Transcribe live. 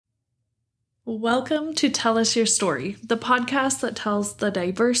Welcome to Tell Us Your Story, the podcast that tells the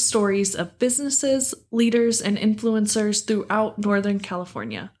diverse stories of businesses, leaders, and influencers throughout Northern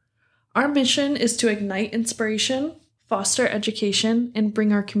California. Our mission is to ignite inspiration, foster education, and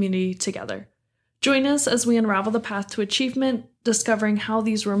bring our community together. Join us as we unravel the path to achievement, discovering how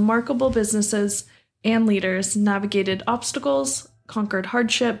these remarkable businesses and leaders navigated obstacles, conquered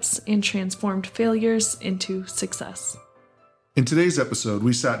hardships, and transformed failures into success. In today's episode,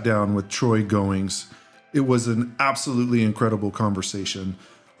 we sat down with Troy Goings. It was an absolutely incredible conversation.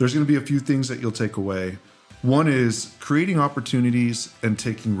 There's going to be a few things that you'll take away. One is creating opportunities and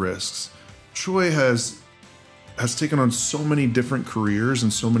taking risks. Troy has taken on so many different careers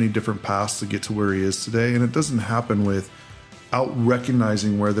and so many different paths to get to where he is today, and it doesn't happen without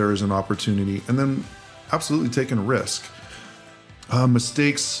recognizing where there is an opportunity and then absolutely taking a risk.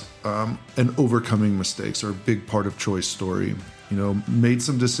 Mistakes and overcoming mistakes are a big part of Troy's story. Made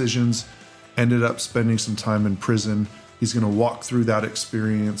some decisions, ended up spending some time in prison. He's going to walk through that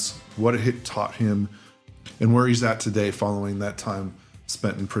experience, what it taught him, and where he's at today following that time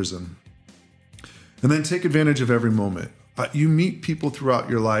spent in prison. And then take advantage of every moment. You meet people throughout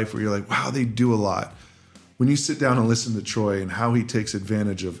your life where you're like, wow, they do a lot. When you sit down and listen to Troy and how he takes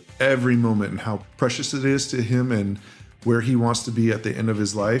advantage of every moment and how precious it is to him and where he wants to be at the end of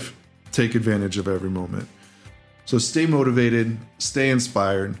his life, take advantage of every moment. So stay motivated, stay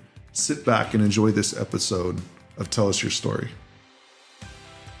inspired, sit back and enjoy this episode of Tell Us Your Story.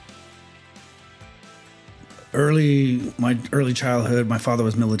 My early childhood, my father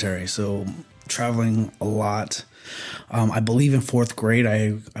was military, so traveling a lot. I believe in fourth grade,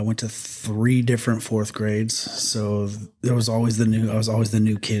 I went to 3 different fourth grades. So I was always the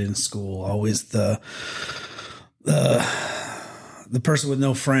new kid in school, always the person with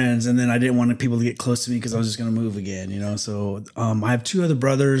no friends. And then I didn't want people to get close to me because I was just going to move again, So I have 2 other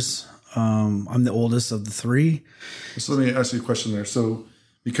brothers. I'm the oldest of the 3. So let me ask you a question there. So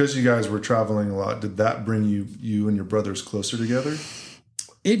because you guys were traveling a lot, did that bring you and your brothers closer together?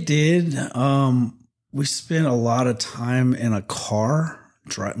 It did. We spent a lot of time in a car.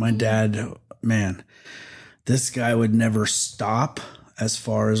 My dad, man, this guy would never stop. As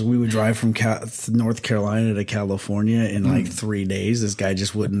far as we would drive from North Carolina to California in like 3 days, this guy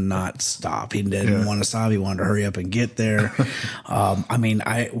just would not stop. He didn't want to stop. He wanted to hurry up and get there. When I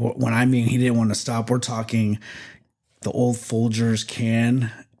mean he didn't want to stop, we're talking the old Folgers can.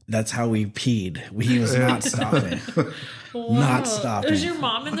 That's how we peed. He was not stopping. Wow. Not stopping. Was your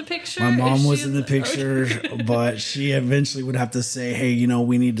mom in the picture? My mom was in the picture, but she eventually would have to say, "Hey,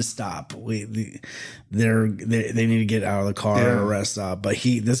 we need to stop. They need to get out of the car or rest stop." But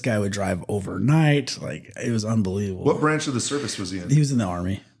this guy would drive overnight. Like, it was unbelievable. What branch of the service was he in? He was in the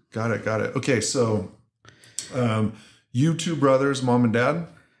Army. Got it. Okay, so you 2 brothers, mom and dad?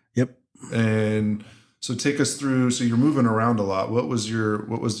 Yep. And so take us through. So you're moving around a lot. What was your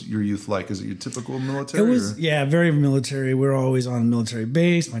youth like? Is it your typical military? It was, very military. We were always on a military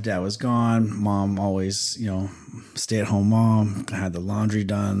base. My dad was gone. Mom always, stay at home mom. I had the laundry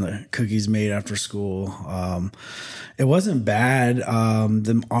done, the cookies made after school. It wasn't bad.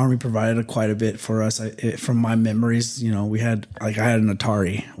 The Army provided quite a bit for us. From my memories, we had I had an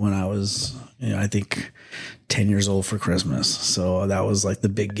Atari when I was, I think 10 years old for Christmas. So that was like the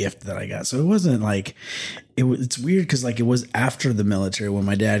big gift that I got. So it wasn't like, it's weird because it was after the military when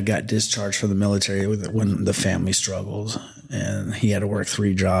my dad got discharged from the military when the family struggled and he had to work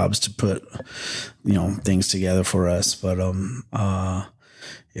 3 jobs to put, things together for us. But,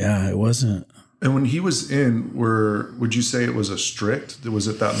 it wasn't. And when he was in, would you say it was was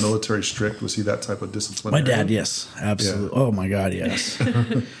it that military strict? Was he that type of disciplinarian? My dad, yes, absolutely. Yeah. Oh my God, yes.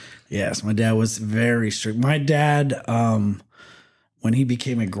 Yes, my dad was very strict. My dad, when he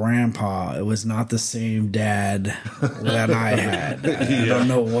became a grandpa, it was not the same dad that I had. I don't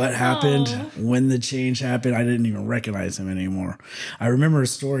know what happened. When the change happened, I didn't even recognize him anymore. I remember a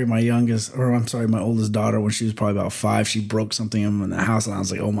story, my oldest daughter, when she was probably about 5, she broke something in the house, and I was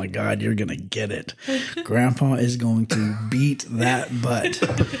like, oh my God, you're going to get it. Grandpa is going to beat that butt.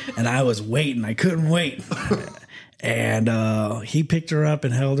 And I was waiting. I couldn't wait. And he picked her up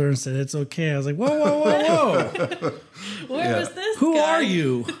and held her and said, "It's okay." I was like, "Whoa, whoa, whoa, whoa! Where was this? Who guy? are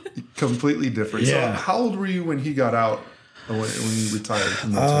you?" Completely different. Yeah. So, how old were you when he got out? When you retired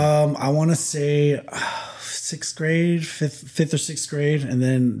from military? I want to say 6th grade, 5th or 6th grade, and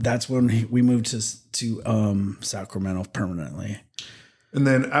then that's when we moved to Sacramento permanently. And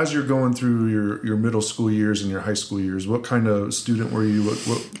then as you're going through your middle school years and your high school years, what kind of student were you?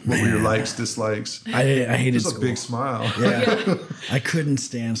 What were your likes, dislikes? I hated school. Just a big smile. Yeah. I couldn't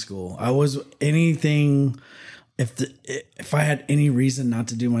stand school. I was anything if I had any reason not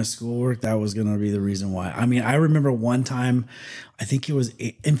to do my schoolwork, that was going to be the reason why. I mean, I remember one time, I think it was,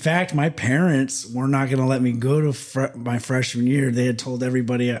 in fact, my parents were not going to let me go to my freshman year. They had told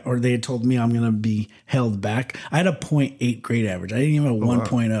everybody, or they had told me I'm going to be held back. I had a 0.8 grade average. I didn't even have a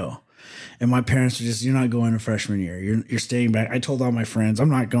 1.0. And my parents were just, you're not going to freshman year. You're staying back. I told all my friends, I'm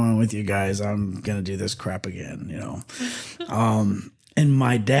not going with you guys. I'm going to do this crap again, you know. And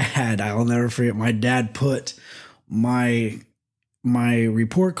my dad, I'll never forget, my dad put my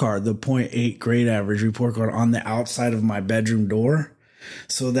report card, the 0.8 grade average report card, on the outside of my bedroom door,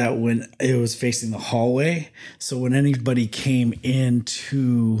 so that when it was facing the hallway, so when anybody came in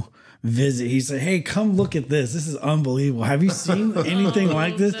to visit, he said, hey, come look at this. This is unbelievable. Have you seen anything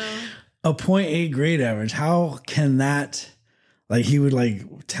like this? No. A 0.8 grade average. How can that, like, he would like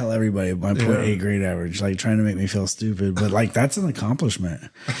tell everybody my 0.8 grade average, like trying to make me feel stupid, but like that's an accomplishment.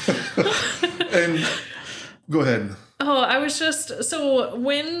 And go ahead. Oh, I was just, so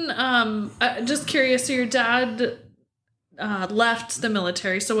when, just curious, so your dad left the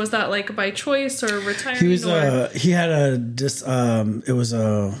military. So was that like by choice or retiring? He was, he had it was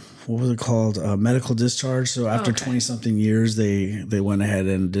a, what was it called? A medical discharge. So after 20 something years, they went ahead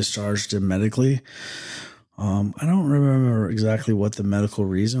and discharged him medically. I don't remember exactly what the medical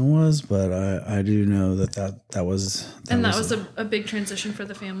reason was, but I do know that was. And that was a big transition for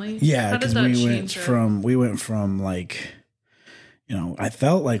the family. Yeah, because we went from like, you know, I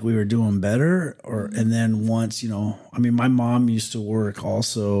felt like we were doing better, and then once, you know, I mean, my mom used to work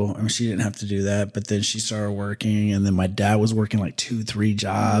also. I mean, she didn't have to do that, but then she started working, and then my dad was working like 2-3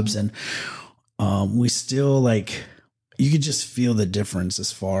 jobs, and we still like. You could just feel the difference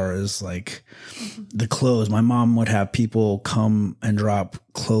as far as like the clothes. My mom would have people come and drop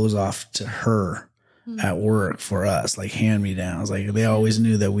clothes off to her at work for us, like hand-me-downs. Like they always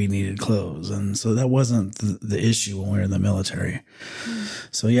knew that we needed clothes. And so that wasn't the issue when we were in the military.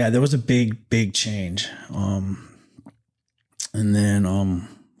 So yeah, there was a big change. And then,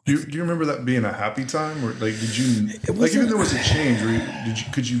 do you remember that being a happy time, or like, did you, like, even though there was a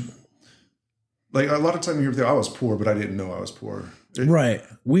change, could you, like, a lot of time you hear, I was poor, but I didn't know I was poor. Right.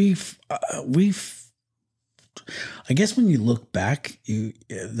 We've, I guess when you look back,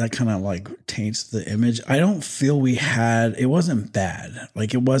 that kind of like taints the image. I don't feel it wasn't bad.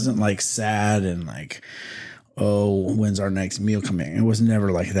 Like, it wasn't like sad and like, oh, when's our next meal coming? It was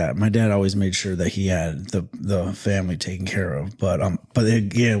never like that. My dad always made sure that he had the family taken care of. But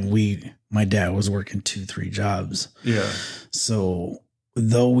again, my dad was working 2-3 jobs. Yeah. So,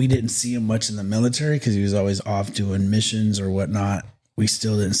 though we didn't see him much in the military because he was always off doing missions or whatnot, we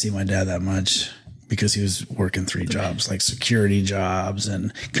still didn't see my dad that much because he was working 3 jobs, like security jobs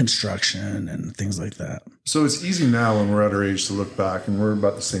and construction and things like that. So it's easy now when we're at our age to look back, and we're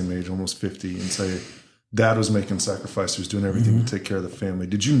about the same age, almost 50, and say, Dad was making sacrifices, was doing everything to take care of the family.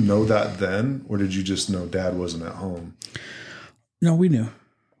 Did you know that then, or did you just know Dad wasn't at home? No, we knew.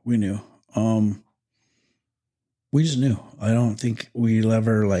 We just knew. I don't think we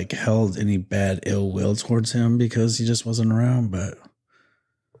ever like held any bad ill will towards him because he just wasn't around. But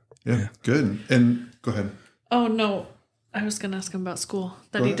yeah. Good. And go ahead. Oh no, I was going to ask him about school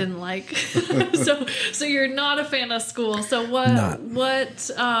that he didn't like. So you're not a fan of school. So what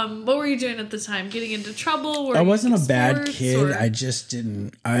were you doing at the time? Getting into trouble? I wasn't a bad kid. Or? I just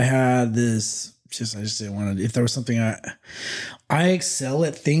didn't. I had this. I just didn't want to. If there was something I excel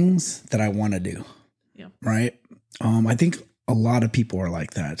at things that I want to do. Yeah. Right. I think a lot of people are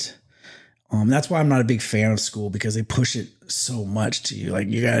like that. That's why I'm not a big fan of school, because they push it so much to you. Like,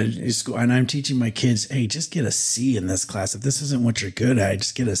 you got to school, and I'm teaching my kids, hey, just get a C in this class. If this isn't what you're good at,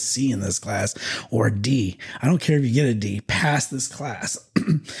 just get a C in this class, or a D. I don't care if you get a D, pass this class,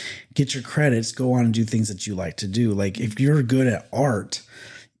 get your credits, go on and do things that you like to do. Like, if you're good at art,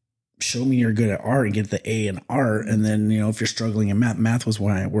 show me you're good at art and get the A in art. And then, if you're struggling in math was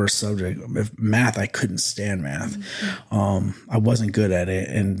my worst subject. Math, I couldn't stand math. I wasn't good at it.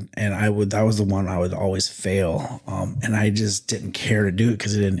 And that was the one I would always fail. And I just didn't care to do it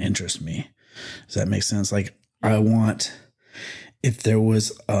because it didn't interest me. Does that make sense? Like, if there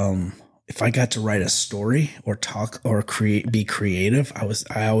was, if I got to write a story or talk or be creative,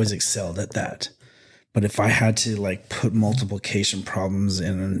 I always excelled at that. But if I had to like put multiplication problems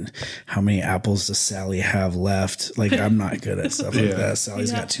in and how many apples does Sally have left, like, I'm not good at stuff like that.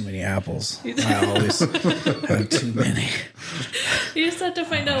 Sally's got too many apples. I always have too many. You just have to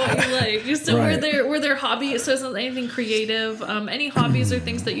find out what you like. So were there hobbies? So isn't anything creative? Any hobbies or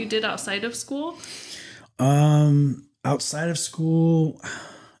things that you did outside of school? Outside of school,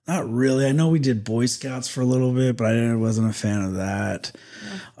 not really. I know we did Boy Scouts for a little bit, but I wasn't a fan of that.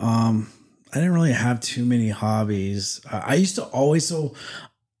 Yeah. I didn't really have too many hobbies. I used to always,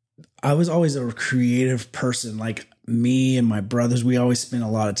 I was always a creative person. Like me and my brothers, we always spent a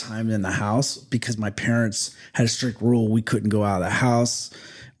lot of time in the house because my parents had a strict rule. We couldn't go out of the house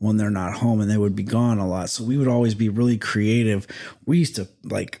when they're not home, and they would be gone a lot. So we would always be really creative. We used to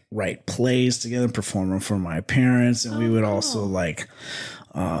like write plays together, perform them for my parents. And we would also like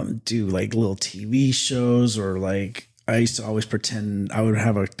do like little TV shows, or like I used to always pretend I would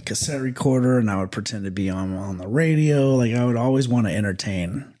have a cassette recorder and I would pretend to be on the radio. Like I would always want to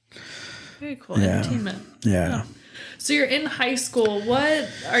entertain. Very cool. Entertainment. Yeah. So you're in high school. What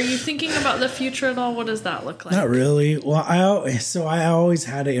are you thinking about the future at all? What does that look like? Not really. Well, I always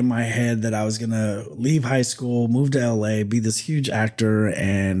had it in my head that I was going to leave high school, move to LA, be this huge actor.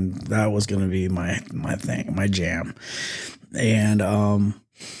 And that was going to be my thing, my jam. And,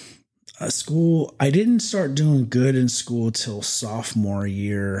 school, I didn't start doing good in school till sophomore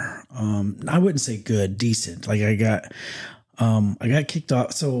year. I wouldn't say good, decent. Like I got kicked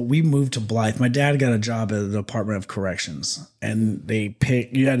off. So we moved to Blythe. My dad got a job at the Department of Corrections, and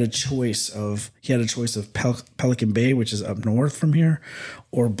he had a choice of Pelican Bay, which is up north from here,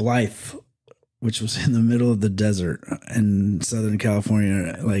 or Blythe, which was in the middle of the desert in Southern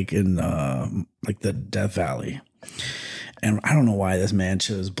California, like in like the Death Valley. And I don't know why this man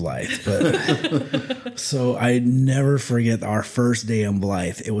chose Blythe, but so I never forget our first day in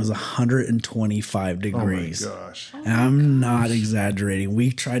Blythe. It was 125 degrees. Oh my gosh. And I'm not exaggerating. We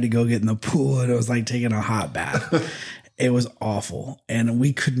tried to go get in the pool and it was like taking a hot bath. It was awful. And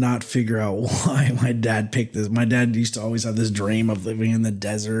we could not figure out why my dad picked this. My dad used to always have this dream of living in the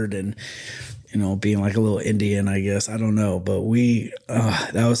desert and, being like a little Indian, I guess. I don't know. But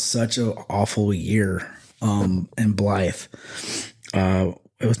that was such an awful year. In Blythe.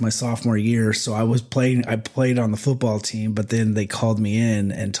 It was my sophomore year, so I played on the football team, but then they called me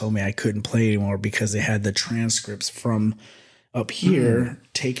in and told me I couldn't play anymore because they had the transcripts from up here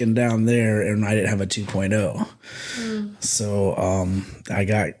taken down there, and I didn't have a 2.0. So I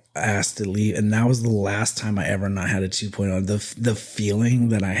got asked to leave, and that was the last time I ever not had a 2.0. The feeling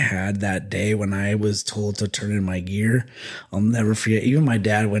that I had that day when I was told to turn in my gear, I'll never forget. Even my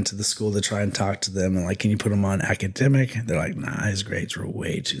dad went to the school to try and talk to them and like, can you put him on academic? They're like, nah, his grades were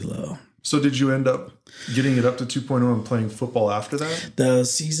way too low. So did you end up getting it up to 2.0 and playing football after that? The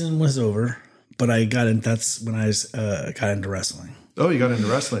season was over, but that's when I got into wrestling. Oh, you got into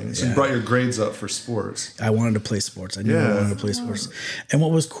wrestling. So you brought your grades up for sports. I wanted to play sports. I knew I wanted to play sports. And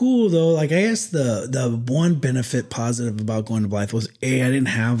what was cool though, like I guess the one benefit positive about going to Blythe was I didn't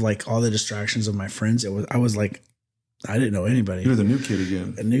have like all the distractions of my friends. I was like, I didn't know anybody. You were the new kid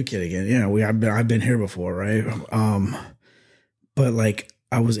again. A new kid again. Yeah. I've been here before. Right. But like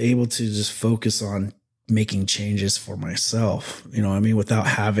I was able to just focus on making changes for myself, without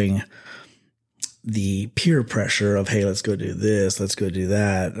having the peer pressure of, hey, let's go do this, let's go do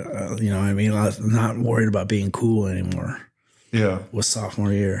that. I'm not worried about being cool anymore. Yeah. Was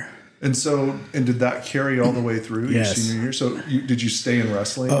sophomore year. And did that carry all the way through your senior year? So did you stay in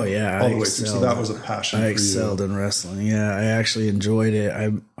wrestling? Oh yeah. All the way through. So that was a passion for you. I excelled in wrestling. Yeah. I actually enjoyed it.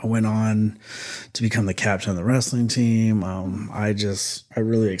 I went on to become the captain of the wrestling team. I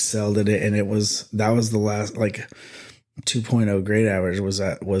really excelled at it. And that was the last, like 2.0 grade average was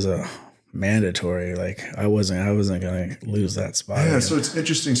a mandatory. Like I wasn't going to lose that spot. Yeah. So it's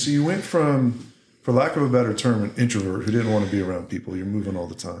interesting. So you went from, for lack of a better term, an introvert who didn't want to be around people, you're moving all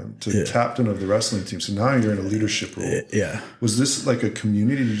the time, to captain of the wrestling team. So now you're in a leadership role. Yeah. Was this like a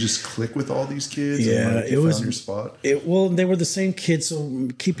community? Did you just click with all these kids? Yeah. And like you found your spot? Well, they were the same kids. So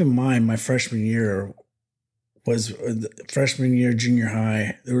keep in mind, my freshman year was junior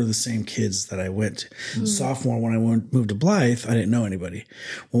high. They were the same kids that I went to. Mm-hmm. Sophomore, when I moved to Blythe, I didn't know anybody.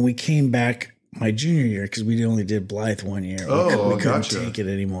 When we came back my junior year, because we only did Blythe 1 year, we couldn't take it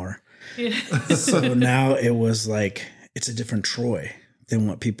anymore. Yeah. So now it was like, it's a different Troy than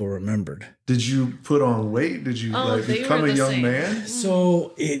what people remembered. Did you put on weight? Did you become a young man?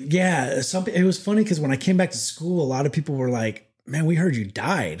 So it was funny because when I came back to school, a lot of people were like, man, we heard you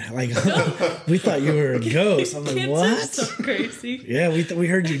died. Like, we thought you were a ghost. I'm like, kids what? Are so crazy. Yeah, we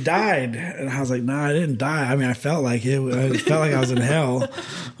heard you died. And I was like, nah, I didn't die. I mean, I felt like it. I felt like I was in hell.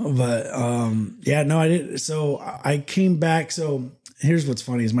 But no, I didn't. So I came back. So here's what's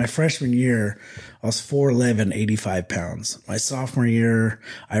funny is my freshman year, I was 4'11", 85 pounds. My sophomore year,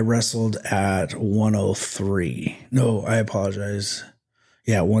 I wrestled at 103. No, I apologize.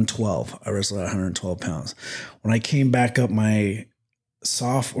 Yeah, 112. I wrestled at 112 pounds. When I came back up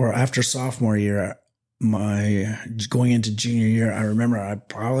after sophomore year, going into junior year, I remember I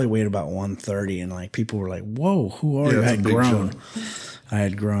probably weighed about 130, and like people were like, "Whoa, who are you?" I had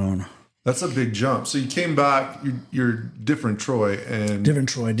grown. That's a big jump. So you came back, you're different Troy. Different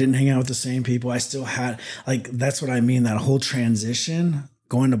Troy. Didn't hang out with the same people. I still had, like, that's what I mean. That whole transition,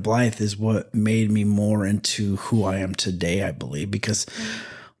 going to Blythe is what made me more into who I am today, I believe, because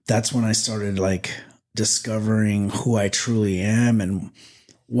that's when I started, like, discovering who I truly am and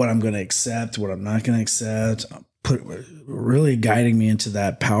what I'm going to accept, what I'm not going to accept, really guiding me into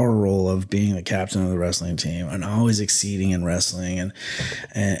that power role of being the captain of the wrestling team and always exceeding in wrestling.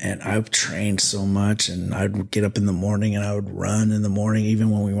 And I've trained so much, and I'd get up in the morning and I would run in the morning, even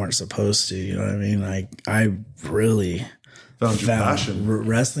when we weren't supposed to, you know what I mean? I really found your passion.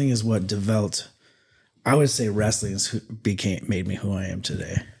 Wrestling is what developed. I would say wrestling is made me who I am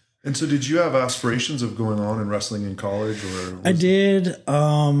today. And so did you have aspirations of going on and wrestling in college? I did.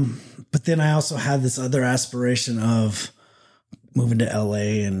 But then I also had this other aspiration of moving to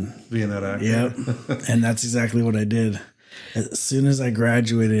LA and being that actor. Yep. And that's exactly what I did. As soon as I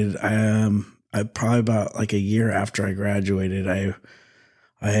graduated, I probably about like a year after I graduated,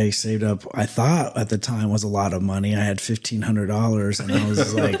 I saved up, I thought at the time was a lot of money. I had $1,500 and I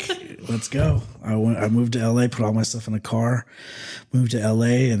was like, let's go. I moved to LA, put all my stuff in a car, moved to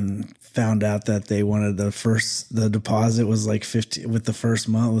LA, and found out that they wanted the deposit was like 50 with the first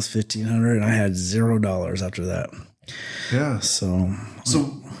month was $1,500, and I had $0 after that. Yeah. So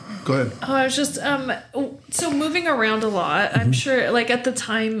go ahead. Oh, I was just so moving around a lot. I'm sure, like, at the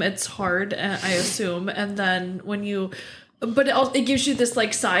time it's hard, I assume, and then when you. But it gives you this,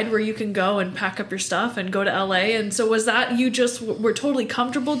 like, side where you can go and pack up your stuff and go to LA. And so was that, you just were totally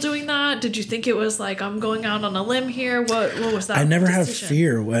comfortable doing that? Did you think it was like, I'm going out on a limb here? What was that? I never had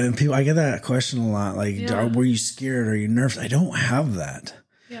fear. When I get that question a lot. Like, were you scared? Are you nervous? I don't have that.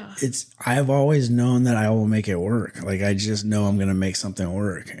 Yeah. I've always known that I will make it work. Like, I just know I'm going to make something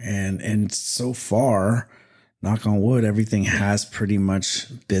work. And so far, knock on wood, everything has pretty much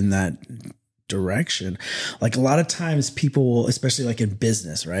been that direction. Like, a lot of times people will, especially like in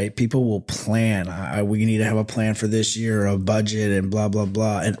business, right? People will plan. We need to have a plan for this year, a budget, and blah, blah,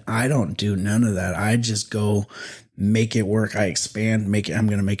 blah. And I don't do none of that. I just go make it work. I expand, I'm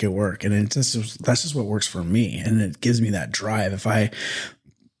going to make it work. And that's just what works for me. And it gives me that drive. If I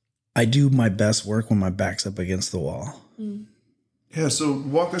do my best work when my back's up against the wall. Mm. Yeah. So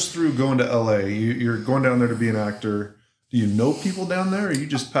walk us through going to LA. You're going down there to be an actor. Do you know people down there, or you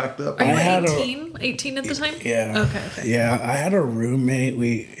just packed up? Are you 18 at the time? Yeah. Okay. Yeah. I had a roommate.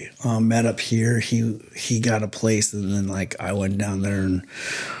 We met up here. He got a place, and then, like, I went down there and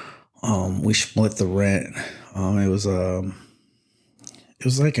we split the rent. It was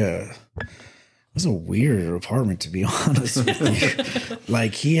a weird apartment, to be honest with you.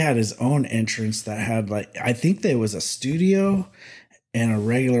 Like, he had his own entrance that had, like, I think there was a studio and a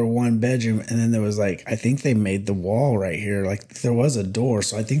regular one bedroom. And then there was, like, I think they made the wall right here. Like, there was a door.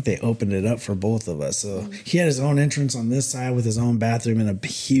 So I think they opened it up for both of us. So he had his own entrance on this side with his own bathroom and a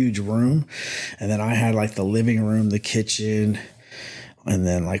huge room. And then I had, like, the living room, the kitchen, and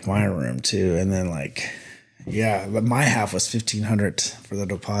then, like, my room too. And then, like, yeah, my half was $1,500 for the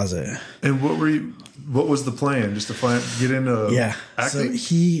deposit. And what was the plan? Just to get into acting?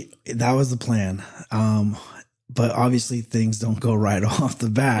 So that was the plan. But obviously things don't go right off the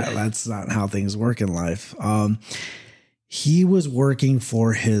bat. That's not how things work in life. He was working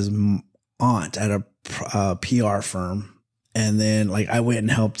for his aunt at a PR firm. And then, like, I went and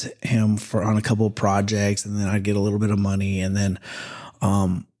helped him on a couple of projects, and then I'd get a little bit of money. And then,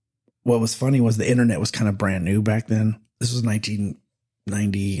 what was funny was the internet was kind of brand new back then. This was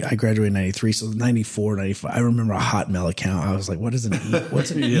 1990. I graduated in 93. So 94, 95. I remember a Hotmail account. I was like, what's an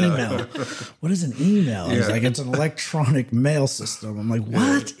email? What is an email? He's like, it's an electronic mail system. I'm like,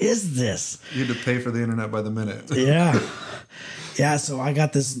 what is this? You had to pay for the internet by the minute. Yeah. Yeah. So I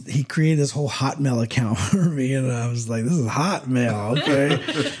got this, he created this whole Hotmail account for me. And I was like, this is Hotmail. Okay.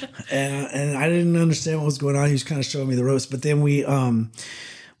 and I didn't understand what was going on. He was kind of showing me the ropes, but then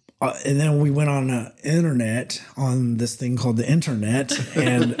and then we went on the internet, on this thing called the internet,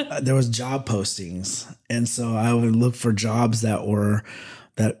 and there was job postings. And so I would look for jobs that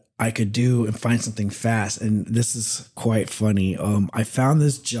I could do and find something fast. And this is quite funny. I found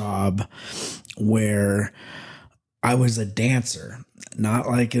this job where I was a dancer, not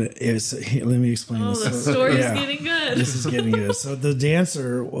like let me explain this. The story's getting good. This is getting good. So the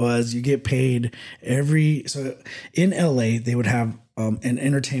dancer was, you get paid so in LA, they would have an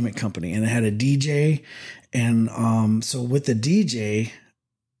entertainment company, and it had a DJ. And so with the DJ,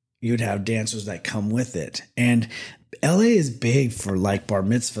 you'd have dancers that come with it. And LA is big for, like, bar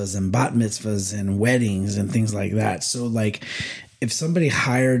mitzvahs and bat mitzvahs and weddings and things like that. So, like, if somebody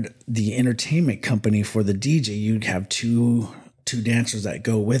hired the entertainment company for the DJ, you'd have two two dancers that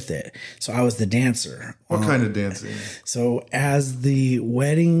go with it. So I was the dancer. What kind of dancing? So as the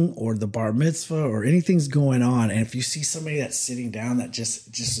wedding or the bar mitzvah or anything's going on, and if you see somebody that's sitting down that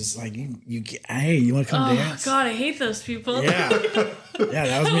just is like, you get, hey, you want to come dance? God, I hate those people. Yeah. Yeah,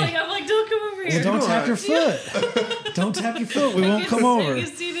 that was me. I'm like, don't come over here. Well, don't tap your foot. Don't tap your foot. We won't come over. You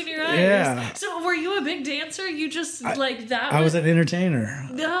see it in your eyes. Yeah. So were you a big dancer? You just like that? I was an entertainer.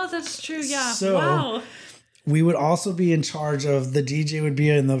 No, that's true. Yeah. So, wow. We would also be in charge of the DJ would be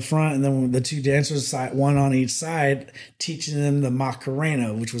in the front, and then the two dancers, one on each side, teaching them the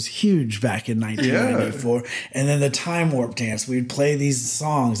Macarena, which was huge back in 1994. And then the time warp dance. We'd play these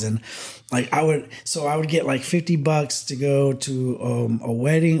songs, and like I would get like $50 to go to a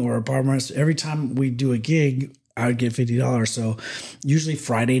wedding or a bar mitzvah. Every time we do a gig, I would get $50. So usually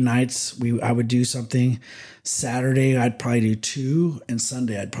Friday nights I would do something. Saturday I'd probably do 2, and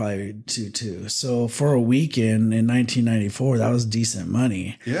Sunday I'd probably do 2. So for a weekend in 1994, that was decent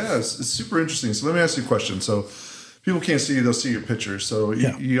money. Yeah, it's super interesting. So let me ask you a question. So people can't see you; they'll see your pictures. So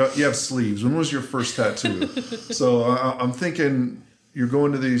you have sleeves. When was your first tattoo? So I'm thinking you're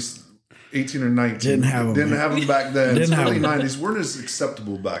going to these 18 or 19. Didn't have them back then. It's early 90s weren't as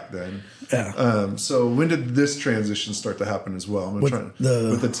acceptable back then. Yeah. So when did this transition start to happen as well? With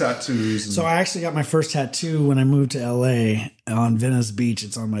the tattoos. So I actually got my first tattoo when I moved to LA on Venice Beach.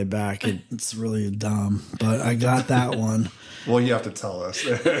 It's on my back. It's really dumb, but I got that one. Well, you have to tell us.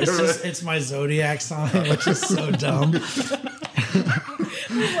 It's my zodiac sign, which is so dumb.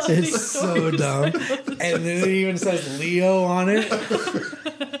 It's so dumb. And then it even says Leo on it.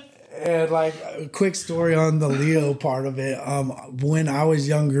 And like a quick story on the Leo part of it. When I was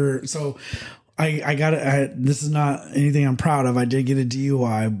younger, so I got it. This is not anything I'm proud of. I did get a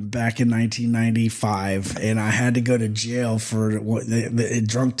DUI back in 1995, and I had to go to jail for the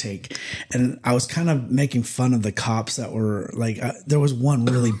drunk take. And I was kind of making fun of the cops that were like, there was one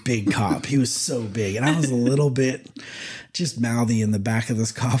really big cop. He was so big, and I was a little bit just mouthy in the back of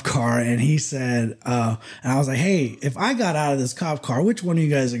this cop car. And he said, and I was like, hey, if I got out of this cop car, which one of you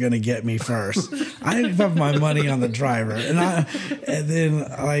guys are going to get me first? I didn't have my money on the driver. And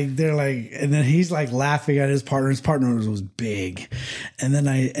then he's like laughing at his partner. His partner was big. And then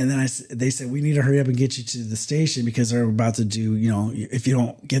they said, we need to hurry up and get you to the station because they're about to do, if you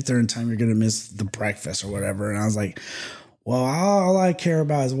don't get there in time, you're going to miss the breakfast or whatever. And I was like, well, all I care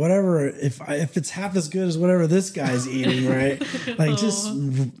about is whatever, if it's half as good as whatever this guy's eating, right? Like just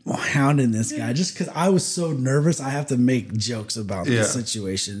hounding this guy just because I was so nervous. I have to make jokes about the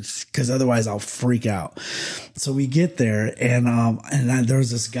situation because otherwise I'll freak out. So we get there and there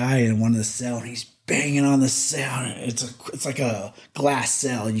was this guy in one of the cells and he's banging on the cell. It's like a glass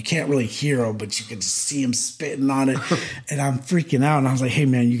cell. You can't really hear him, but you can just see him spitting on it. And I'm freaking out. And I was like, hey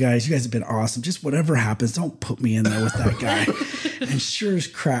man, you guys have been awesome. Just whatever happens, don't put me in there with that guy. And sure as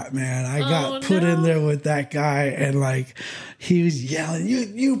crap, man, I got put in there with that guy, and like he was yelling,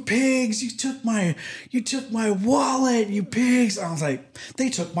 "You pigs! You took my wallet, you pigs!" I was like,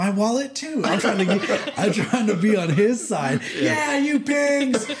 they took my wallet too. I'm trying to be on his side. Yeah, you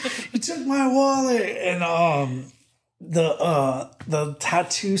pigs! You took my wallet, and the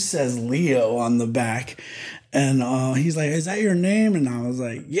tattoo says Leo on the back. And he's like, is that your name? And I was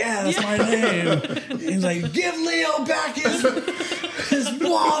like, yeah, that's my name. He's like, give Leo back his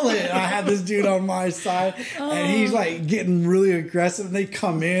wallet. I had this dude on my side, and he's like getting really aggressive. And they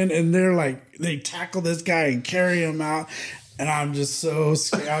come in, and they're like, they tackle this guy and carry him out. And I'm just so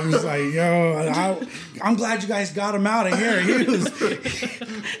scared. I'm just like, yo, I'm glad you guys got him out of here.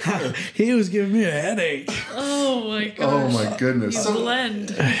 He was giving me a headache. Oh my gosh. Oh my goodness. You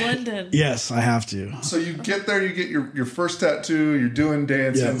blended. Yes, I have to. So you get there, you get your first tattoo, you're doing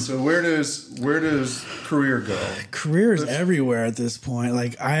dancing. Yeah. So where does career go? Career is everywhere at this point.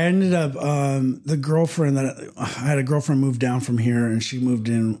 Like I ended up, I had a girlfriend move down from here, and she moved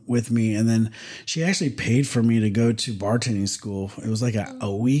in with me, and then she actually paid for me to go to bartending school. It was like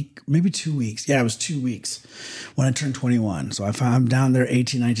a week, maybe 2 weeks. Yeah, it was 2 weeks when I turned 21. So I'm down there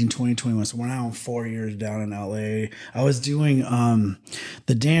 18, 19, 20, 21. So we're now 4 years down in LA. I was doing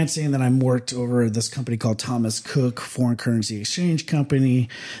the dancing. Then I worked over at this company called Thomas Cook, foreign currency exchange company.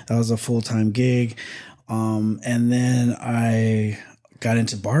 That was a full-time gig. And then I got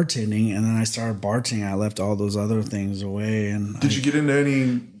into bartending, and then I started bartending. I left all those other things away. And did you get into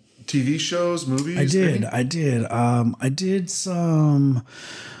any TV shows, movies? I did. I did some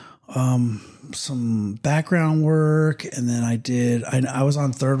some background work, and then I was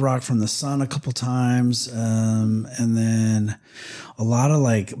on Third Rock from the Sun a couple times, and then a lot of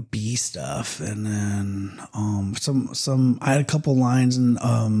like B stuff, and then some I had a couple lines in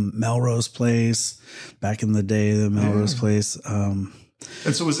Melrose Place back in the day, the Melrose Place.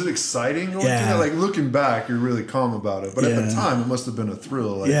 And so was it exciting? Like looking back, you're really calm about it. But at the time, it must have been a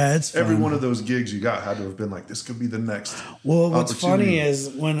thrill. Like, it's fun. Every one of those gigs you got had to have been like, this could be the next. Well, what's funny is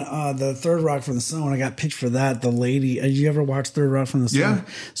when the Third Rock from the Sun, when I got picked for that, the lady, did you ever watch Third Rock from the Sun? Yeah.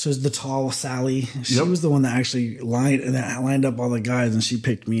 So it's the tall Sally. She was the one that actually lined up all the guys, and she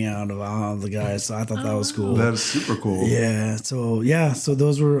picked me out of all the guys. So I thought that was cool. That is super cool. Yeah. So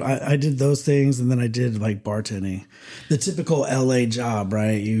those were, I did those things, and then I did like bartending. The typical LA job,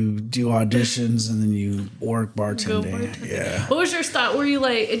 right? You do auditions and then you work bartending. Yeah. What was your style? Were you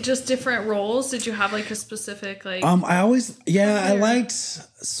like just different roles? Did you have like a specific like? I liked,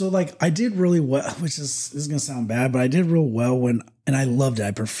 so like I did really well, which this is gonna sound bad, but I did real well and I loved it.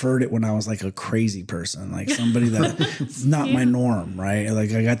 I preferred it when I was like a crazy person, like somebody that's not my norm, right?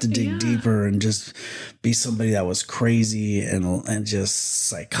 Like I got to dig deeper and just be somebody that was crazy and just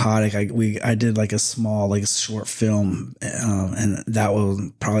psychotic. I did like a small, like short film, and that was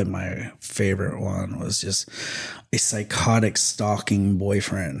probably my favorite one. Was just a psychotic stalking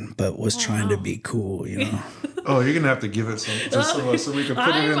boyfriend, but was trying to be cool, you know. Oh, you're gonna have to give it some so we can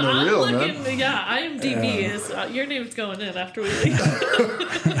put it in the reel, man. Yeah, IMDb is your name's going in after we leave.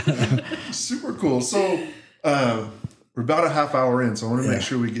 Super cool. So we're about a half hour in, so I want to make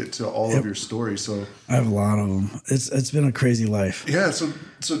sure we get to all of your stories. So I have a lot of them. It's been a crazy life. Yeah.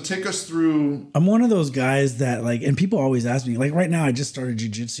 So take us through. I'm one of those guys that like, and people always ask me, like right now, I just started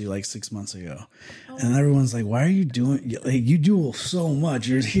jujitsu like 6 months ago, and everyone's like, "Why are you doing? Like, you do so much.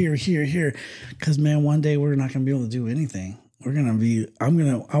 You're here." Because man, one day we're not gonna be able to do anything. I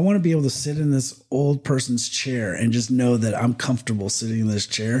want to be able to sit in this old person's chair and just know that I'm comfortable sitting in this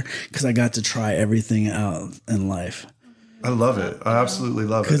chair because I got to try everything out in life. I love it. I absolutely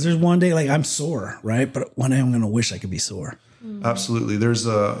love it. Because there's one day, like I'm sore, right? But one day I'm going to wish I could be sore. Absolutely. There's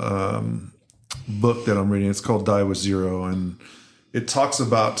a book that I'm reading. It's called Die With Zero. And it talks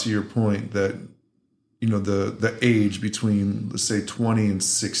about, to your point, that, you know, the age between, let's say, 20 and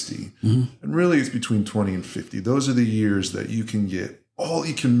 60. And really it's between 20 and 50. Those are the years that you can you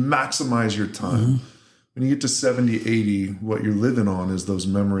can maximize your time. When you get to 70, 80, what you're living on is those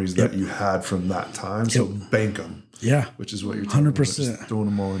memories that you had from that time. So bank them. Yeah. Which is what you're talking 100%. about. Just throwing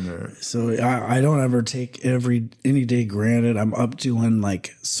them all in there. So I don't ever take any day granted. I'm up doing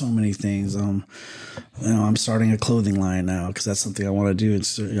like so many things. I'm starting a clothing line now because that's something I want to do.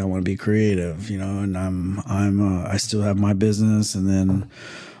 It's, I want to be creative, you know, and I still have my business, and then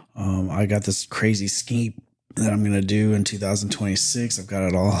I got this crazy scheme that I'm going to do in 2026. I've got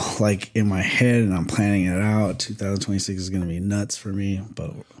it all like in my head and I'm planning it out. 2026 is going to be nuts for me,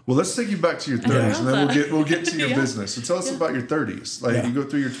 but well, let's take you back to your 30s and then we'll get to your business. So tell us about your 30s. Like you go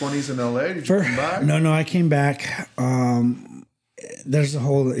through your 20s in LA. Did you come back? No, I came back. There's a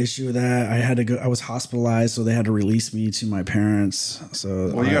whole issue with that. I was hospitalized, so they had to release me to my parents. So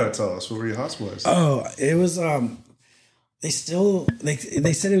you got to tell us, what were you hospitalized? Oh, it was, they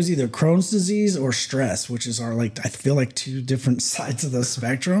said it was either Crohn's disease or stress, which is I feel like two different sides of the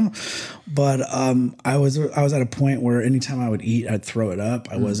spectrum. But I was at a point where anytime I would eat, I'd throw it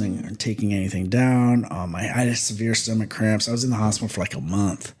up. I wasn't taking anything down. I had severe stomach cramps. I was in the hospital for like a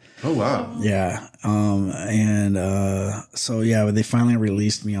month. Oh wow! Yeah, they finally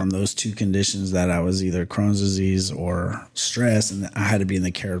released me on those two conditions, that I was either Crohn's disease or stress, and I had to be in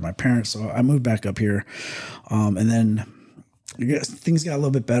the care of my parents. So I moved back up here, and then things got a little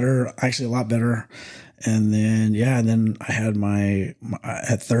bit better, actually a lot better. And then I had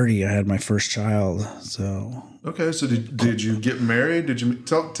at 30, I had my first child. So okay, so did you get married? Did you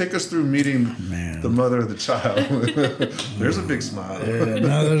take us through meeting the mother of the child? There's a big smile. Yeah,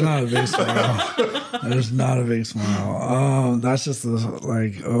 no, there's not a big smile. There's not a big smile. That's just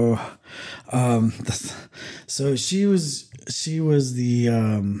so she was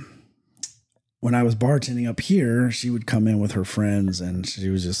the. When I was bartending up here, she would come in with her friends, and she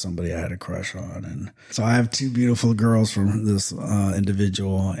was just somebody I had a crush on. And so I have two beautiful girls from this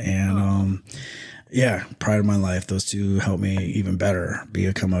individual, and pride of my life, those two helped me even better,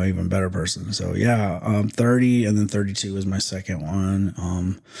 become an even better person. So 30, and then 32 was my second one.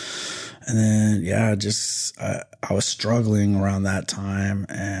 And then I was struggling around that time,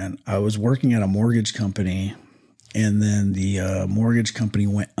 and I was working at a mortgage company. And then the mortgage company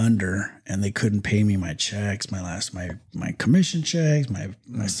went under, and they couldn't pay me my checks, my commission checks,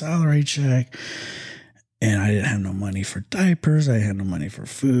 my salary check. And I didn't have no money for diapers. I had no money for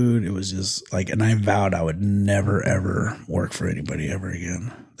food. It was just like, and I vowed I would never, ever work for anybody ever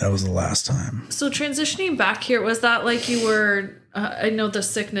again. That was the last time. So transitioning back here, was that like you were, I know the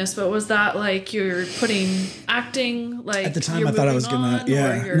sickness, but was that like you're putting acting like at the time I thought I was going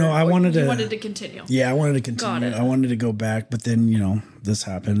to, I wanted to continue. Yeah, I wanted to continue. I wanted to go back, but then, this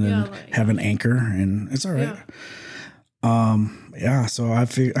happened and have an anchor and it's all right. So I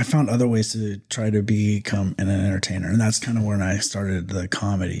found other ways to try to become an entertainer. And that's kind of when I started the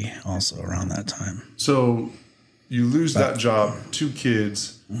comedy also around that time. So you lose that job, 2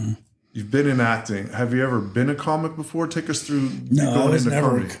 kids. Mm-hmm. You've been in acting. Have you ever been a comic before? Take us through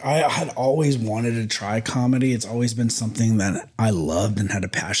comedy. I had always wanted to try comedy. It's always been something that I loved and had a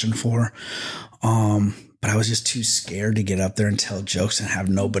passion for. But I was just too scared to get up there and tell jokes and have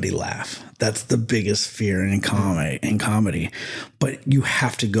nobody laugh. That's the biggest fear in comedy. But you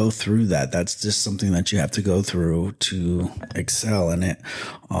have to go through that. That's just something that you have to go through to excel in it.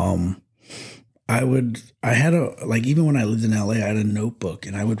 Even when I lived in LA, I had a notebook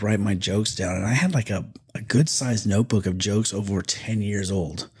and I would write my jokes down. And I had like a good sized notebook of jokes over 10 years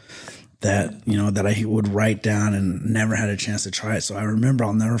old that I would write down and never had a chance to try it. So I remember,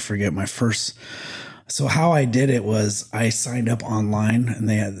 I'll never forget my first. So how I did it was I signed up online and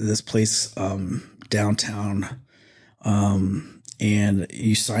they had this place downtown and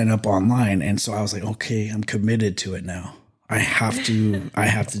you sign up online. And so I was like, okay, I'm committed to it now. I have to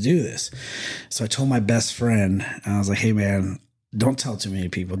do this. So I told my best friend, and I was like, hey man, don't tell too many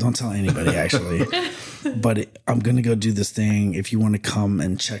people. Don't tell anybody actually, but I'm going to go do this thing. If you want to come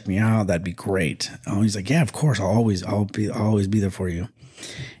and check me out, that'd be great. He's like, yeah, of course. I'll always be there for you.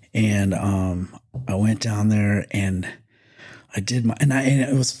 And, I went down there and I did and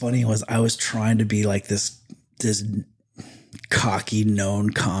it was funny I was trying to be like this cocky known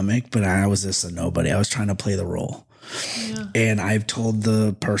comic, but I was just a nobody. I was trying to play the role. Yeah. And I've told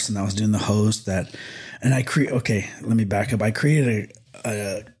the person that was doing the host that, and let me back up. I created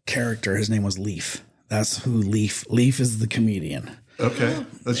a character. His name was Leaf. That's who Leaf is the comedian. Okay.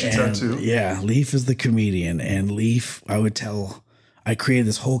 That's your tattoo. Yeah. Leaf is the comedian, and Leaf, I created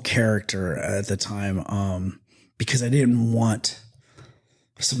this whole character at the time because I didn't want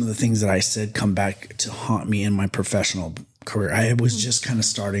some of the things that I said come back to haunt me in my professional career. I was just kind of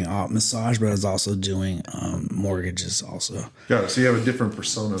starting off massage, but I was also doing mortgages also. Got it. So you have a different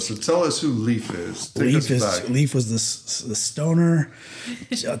persona. So tell us who Leaf is. Leaf was the stoner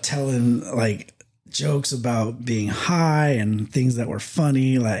telling like jokes about being high and things that were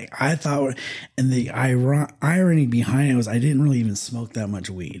funny. Like I thought, and the irony behind it was I didn't really even smoke that much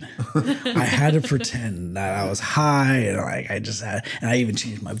weed. I had to pretend that I was high, and like and I even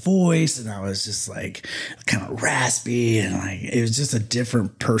changed my voice, and I was just like kind of raspy, and like it was just a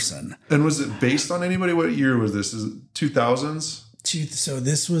different person. And was it based on anybody? What year was this? Is it 2000s? So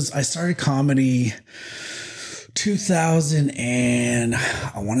this was, I started comedy 2000 and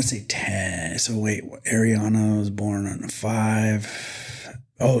I want to say 10. So wait, Ariana was born on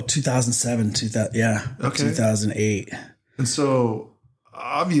 2007, 2008. And so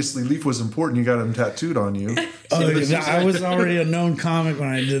obviously Leaf was important. You got him tattooed on you. I was already a known comic when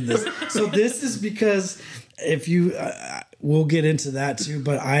I did this. So this is because we'll get into that too,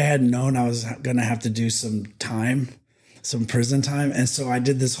 but I had known I was going to have to do some prison time. And so I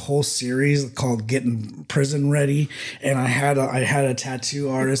did this whole series called Getting Prison Ready. And I had a tattoo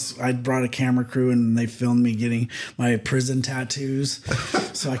artist. I brought a camera crew and they filmed me getting my prison tattoos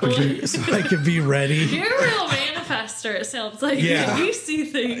so I could be ready. You're a real manifester, it sounds like. Yeah. You see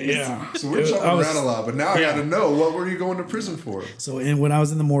things. Yeah. So we're jumping around a lot, but now I got to know, what were you going to prison for? So when I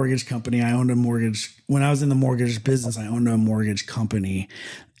was in the mortgage company, I owned a mortgage. When I was in the mortgage business, I owned a mortgage company.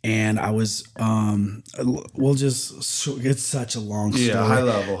 And I was, it's such a long story. Yeah, high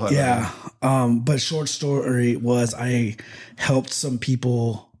level. But short story was I helped some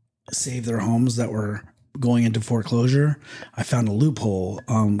people save their homes that were going into foreclosure. I found a loophole.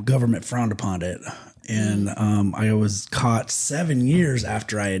 Government frowned upon it. And I was caught 7 years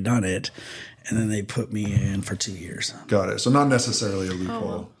after I had done it. And then they put me in for 2 years. Got it. So not necessarily a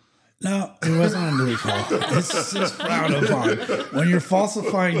loophole. Oh. No, it wasn't a loophole. It's just frowned upon. When you're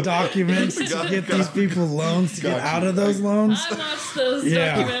falsifying documents to get these people loans to get out of those loans. I watched those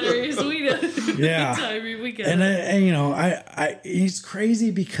documentaries. We know. Yeah. We get it. And you know, it's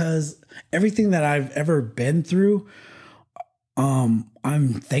crazy because everything that I've ever been through, I'm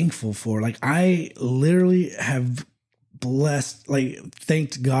thankful for. Like I literally have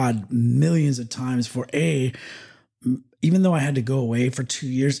thanked God millions of times for even though I had to go away for 2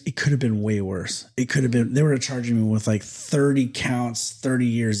 years, it could have been way worse. It could have been, they were charging me with like 30 counts, 30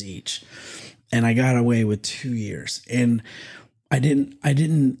 years each. and I got away with 2 years. And I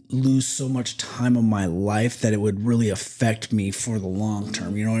didn't lose so much time of my life that it would really affect me for the long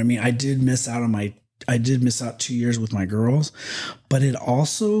term. You know what I mean? I did miss out 2 years with my girls, but it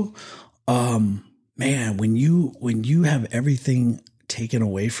also, man, when you have everything taken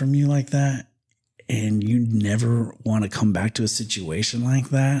away from you like that, and you never want to come back to a situation like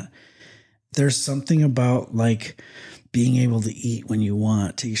that, there's something about like being able to eat when you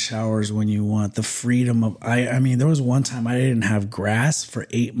want, take showers when you want, the freedom of, I mean, there was one time I didn't have grass for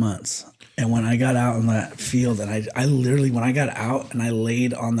 8 months. And when I got out in that field, and I literally, when I got out and I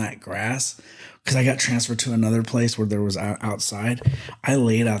laid on that grass, because I got transferred to another place where there was outside, I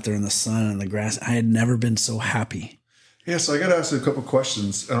laid out there in the sun and the grass. I had never been so happy. Yeah, so I got to ask you a couple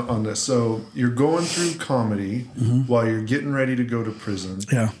questions on this. So you're going through comedy while you're getting ready to go to prison.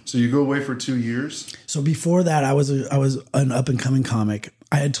 Yeah. So you go away for 2 years. So before that, I was an up and coming comic.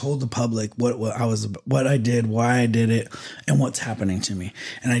 I had told the public what I did, why I did it, and what's happening to me.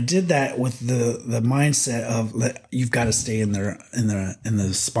 And I did that with the mindset of you've got to stay in the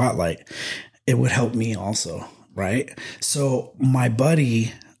spotlight. It would help me also, right? So my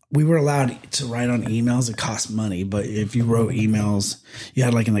buddy, we were allowed to write on emails. It cost money, but if you wrote emails, you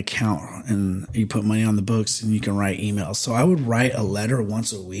had like an account and you put money on the books and you can write emails. So I would write a letter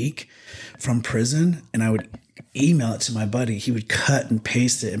once a week from prison and I would email it to my buddy. He would cut and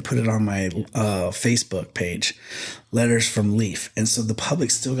paste it and put it on my Facebook page, letters from Leaf. And so the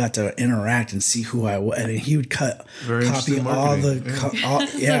public still got to interact and see who I was. And he would copy all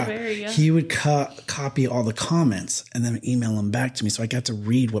the, he would copy all the comments and then email them back to me. So I got to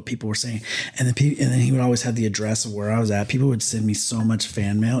read what people were saying. And then he would always have the address of where I was at. People would send me so much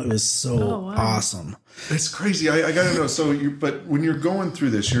fan mail. It was so awesome. It's crazy. I got to know. So but when you're going through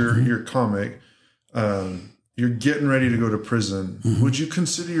this, you're a comic, you're getting ready to go to prison. Would you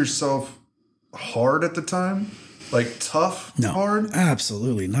consider yourself hard at the time? Like tough? No, hard?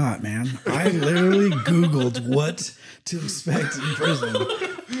 Absolutely not, man. I literally Googled what to expect in prison.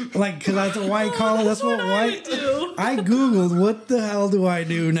 Like, because that's a white collar. That's what white do. I Googled what the hell do I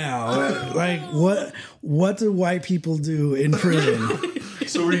do now? Like, what do white people do in prison?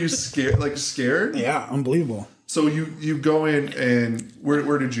 So were you scared? Like scared? Yeah, unbelievable. So you go in and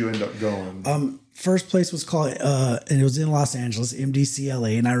where did you end up going? First place was called, and it was in Los Angeles,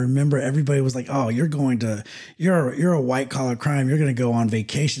 MDCLA. And I remember everybody was like, oh, you're a white collar crime. You're going to go on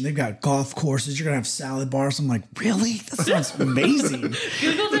vacation. They've got golf courses. You're going to have salad bars. I'm like, really? That sounds amazing.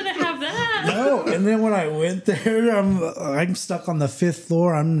 Google didn't have that. No. And then when I went there, I'm stuck on the 5th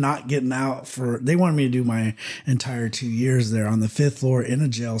floor. I'm not getting out they wanted me to do my entire 2 years there on the 5th floor in a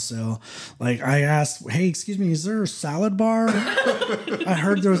jail cell. Like I asked, hey, excuse me, is there a salad bar? I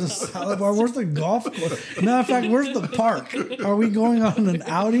heard there was a salad bar. Where's the golf course? Matter of fact, where's the park? Are we going on an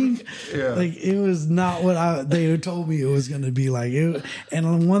outing? Yeah. Like it was not what they told me it was going to be like.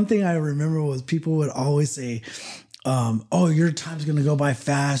 And one thing I remember was people would always say, oh, your time's going to go by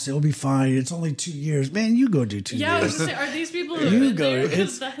fast. It'll be fine. It's only 2 years. Man, you go do 2 years. Yeah, I was going to say, are these people who you go.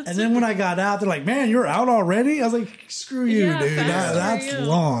 And then when I got out, they're like, man, you're out already? I was like, screw you, dude. That's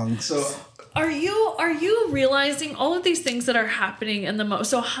long. So Are you realizing all of these things that are happening in the most?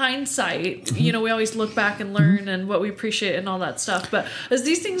 So hindsight, we always look back and learn and what we appreciate and all that stuff. But as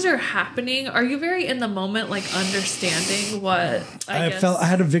these things are happening, are you very in the moment, like understanding what I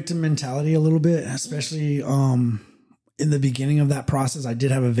had a victim mentality a little bit, especially in the beginning of that process. I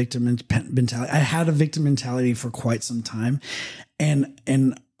did have a victim mentality. I had a victim mentality for quite some time, and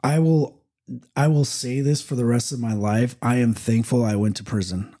I will say this for the rest of my life. I am thankful I went to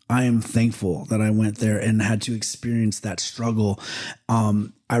prison. I am thankful that I went there and had to experience that struggle.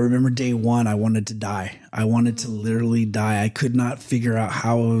 I remember day one, I wanted to die. I wanted to literally die. I could not figure out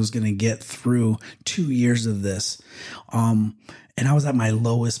how I was going to get through 2 years of this. And I was at my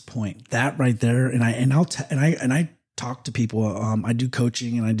lowest point. That right there. And I talk to people. I do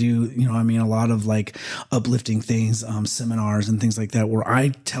coaching and I do, a lot of like uplifting things, seminars and things like that, where I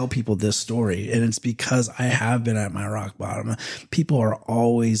tell people this story. And it's because I have been at my rock bottom. People are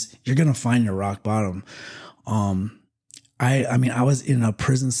always, you're going to find your rock bottom. I was in a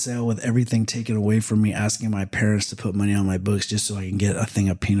prison cell with everything taken away from me, asking my parents to put money on my books just so I can get a thing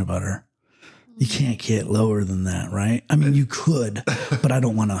of peanut butter. You can't get lower than that, right? I mean, you could, but I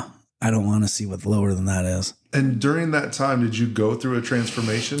don't want to see what lower than that is. And during that time, did you go through a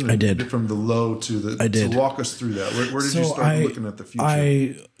transformation? I did. From the low to the. I did. So walk us through that. Where did you start looking at the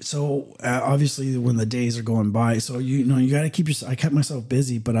future? Obviously when the days are going by, so you got to keep I kept myself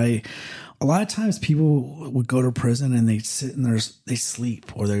busy, but a lot of times people would go to prison and they sit and they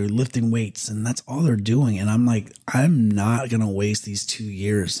sleep or they're lifting weights and that's all they're doing. And I'm like, I'm not going to waste these 2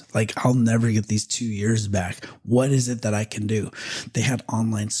 years. Like, I'll never get these 2 years back. What is it that I can do? They had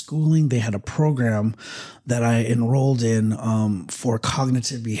online schooling. They had a program that I enrolled in for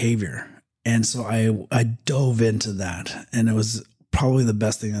cognitive behavior. And so I dove into that, and it was probably the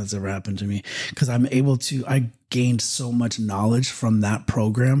best thing that's ever happened to me because I gained so much knowledge from that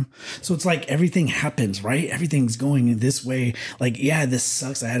program. So it's like everything happens, right? Everything's going this way. Like, yeah, this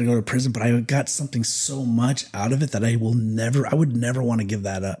sucks. I had to go to prison, but I got something so much out of it that I would never want to give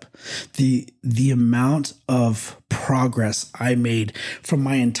that up. The amount of progress I made from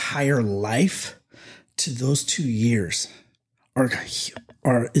my entire life to those 2 years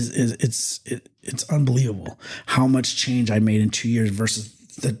it's unbelievable how much change I made in 2 years versus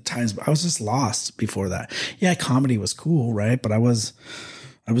the times I was just lost before that. Yeah, comedy was cool, right? But I was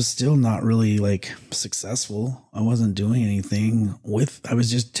still not really like successful. I wasn't doing anything I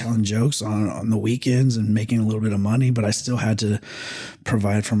was just telling jokes on the weekends and making a little bit of money, but I still had to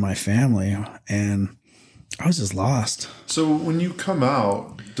provide for my family, and I was just lost. So when you come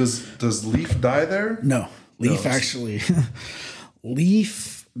out, does Leaf die there? No, Leaf actually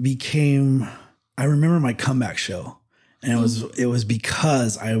Leaf became, I remember my comeback show, and it was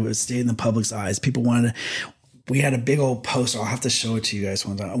because I was staying in the public's eyes. People we had a big old poster. I'll have to show it to you guys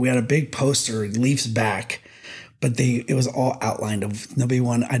one time. We had a big poster, Leaf's back, but it was all outlined of I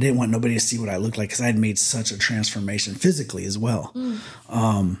didn't want nobody to see what I looked like because I had made such a transformation physically as well.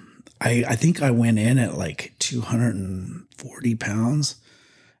 I think I went in at like 240 pounds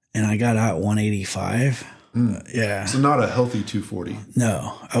and I got out 185. Yeah. So not a healthy 240.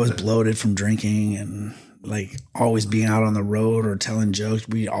 No, I was bloated from drinking and like always being out on the road or telling jokes.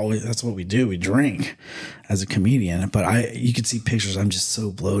 That's what we do. We drink as a comedian, but you could see pictures. I'm just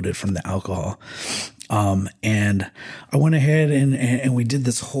so bloated from the alcohol. And I went ahead and we did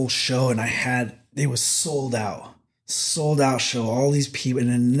this whole show, and it was sold out show, all these people. And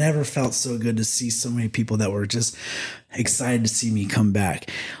it never felt so good to see so many people that were just excited to see me come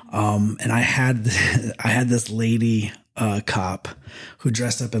back. And I had this lady, cop who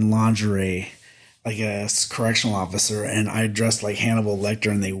dressed up in lingerie, like a correctional officer, and I dressed like Hannibal Lecter,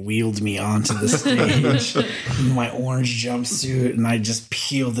 and they wheeled me onto the stage in my orange jumpsuit, and I just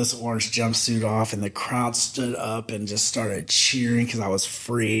peeled this orange jumpsuit off, and the crowd stood up and just started cheering because I was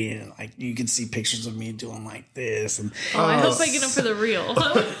free, and like you could see pictures of me doing like this. And I hope I get them for the real. I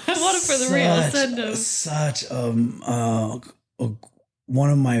want it for the real. Send them. Such one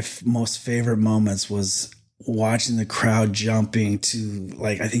of my most favorite moments was watching the crowd jumping to,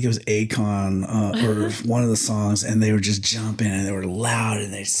 like, I think it was Akon or one of the songs, and they were just jumping and they were loud,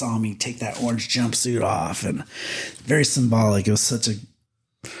 and they saw me take that orange jumpsuit off, and very symbolic. It was such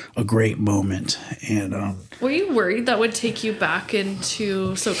a great moment. And were you worried that would take you back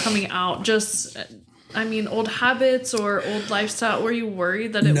into coming out just old habits or old lifestyle? Were you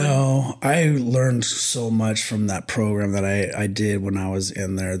worried that it would? No, I learned so much from that program that I did when I was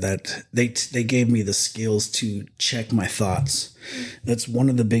in there that they gave me the skills to check my thoughts. That's one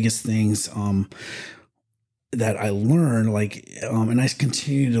of the biggest things that I learned, and I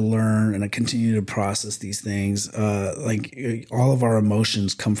continue to learn and I continue to process these things. All of our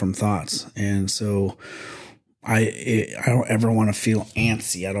emotions come from thoughts. And so I don't ever want to feel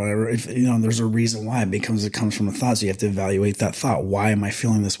antsy. I don't ever, there's a reason why it comes from a thought. So you have to evaluate that thought. Why am I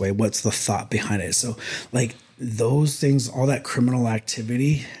feeling this way? What's the thought behind it? So like those things, all that criminal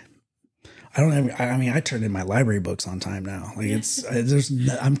activity, I turned in my library books on time now. Like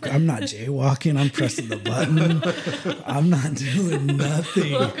I'm not jaywalking. I'm pressing the button. I'm not doing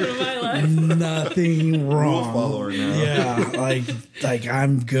nothing. Welcome to my life. Nothing wrong. Rule follower now. Yeah. Like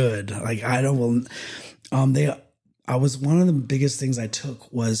I'm good. Like one of the biggest things I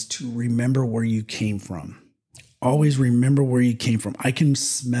took was to remember where you came from. Always remember where you came from. I can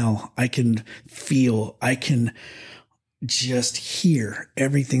smell, I can feel, I can just hear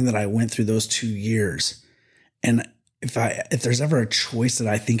everything that I went through those 2 years. And if there's ever a choice that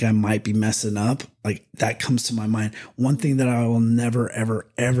I think I might be messing up, like that comes to my mind. One thing that I will never, ever,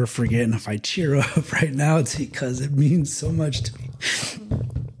 ever forget. And if I cheer up right now, it's because it means so much to me.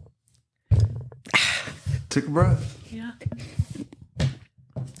 Take a breath. Yeah.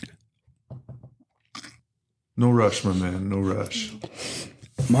 No rush, my man. No rush.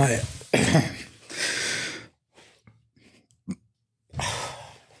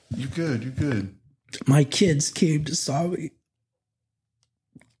 You good. You good. My kids came to saw me.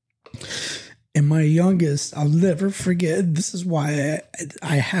 And my youngest, I'll never forget. This is why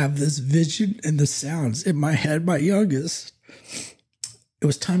I have this vision and the sounds in my head. My youngest, it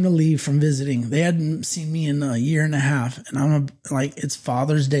was time to leave from visiting. They hadn't seen me in a year and a half. And I'm like, it's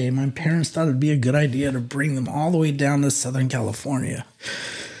Father's Day. My parents thought it'd be a good idea to bring them all the way down to Southern California.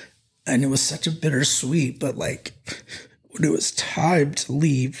 And it was such a bittersweet, but like when it was time to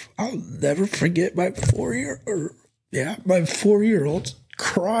leave, I'll never forget my 4-year-old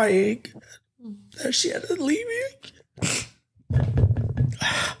crying that she had to leave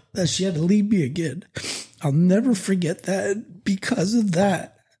me again. I'll never forget that. Because of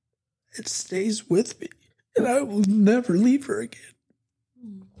that, it stays with me, and I will never leave her again.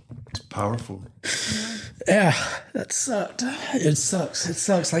 It's powerful. Yeah, that sucked. It sucks. It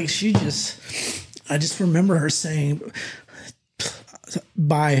sucks. Like I just remember her saying,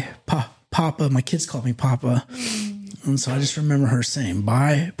 "Bye, Papa." My kids call me Papa. And so I just remember her saying,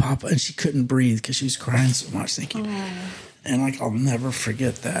 "Bye, Papa." And she couldn't breathe because she was crying so much. Thinking, and like, I'll never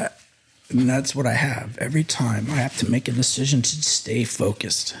forget that. And that's what I have. Every time I have to make a decision to stay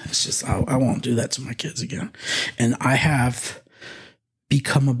focused. It's just, I won't do that to my kids again. And I have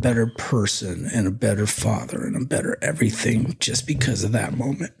become a better person and a better father and a better everything just because of that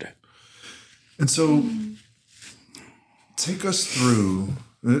moment. And so take us through.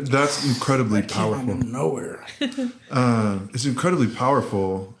 That's incredibly powerful. Out of nowhere. It's incredibly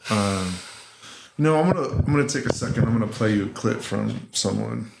powerful. I'm gonna take a second. I'm gonna play you a clip from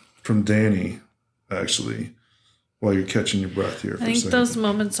Danny, actually, while you're catching your breath here. I think those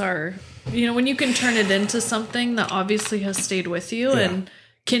moments are, when you can turn it into something that obviously has stayed with you and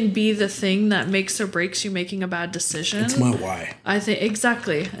can be the thing that makes or breaks you making a bad decision. It's my why. I think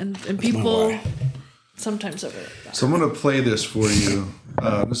exactly, and people sometimes overlook that. So I'm going to play this for you.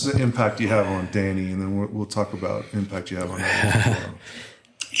 This is the impact you have on Danny, and then we'll talk about impact you have on Danny as well.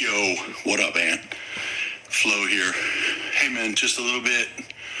 Yo, what up, man? Flo here. Hey, man, just a little bit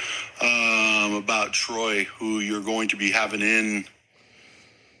about Troy, who you're going to be having in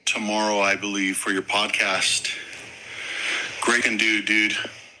tomorrow, I believe, for your podcast. Great can do, dude.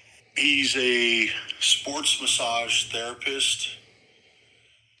 He's a sports massage therapist,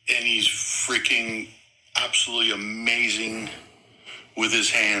 and he's freaking absolutely amazing with his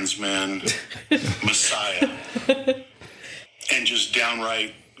hands, man. Messiah. And just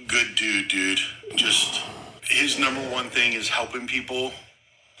downright good dude. Just his number one thing is helping people,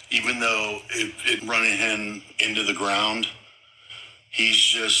 even though it running him into the ground. He's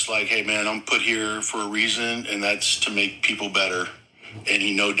just like, hey, man, I'm put here for a reason, and that's to make people better. And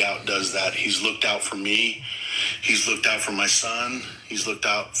he no doubt does that. He's looked out for me. He's looked out for my son. He's looked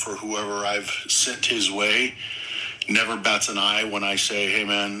out for whoever I've sent his way. Never bats an eye when I say, hey,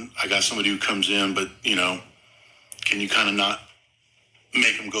 man, I got somebody who comes in, but, can you kind of not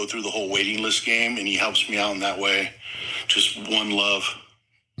make him go through the whole waiting list game? And he helps me out in that way. Just one love.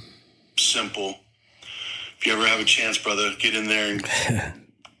 Simple. If you ever have a chance, brother, get in there and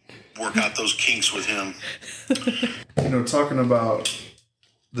work out those kinks with him. Talking about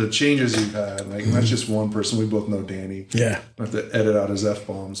the changes you've had, like that's just one person. We both know Danny. Yeah. I have to edit out his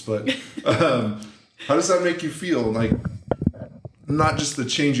F-bombs, but how does that make you feel? Like, not just the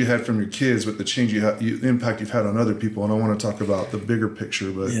change you had from your kids, but the change the impact you've had on other people. And I want to talk about the bigger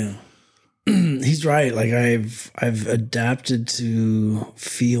picture, but yeah. He's right. Like I've adapted to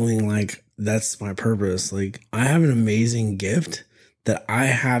feeling like that's my purpose. Like I have an amazing gift that I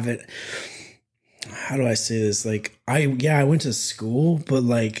haven't. How do I say this? Like I went to school, but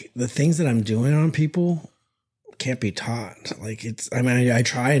like the things that I'm doing on people can't be taught. Like I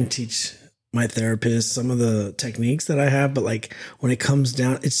try and teach my therapist some of the techniques that I have, but like when it comes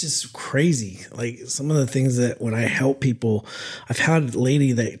down, it's just crazy. Like some of the things that when I help people, I've had a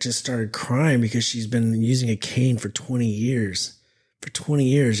lady that just started crying because she's been using a cane for 20 years,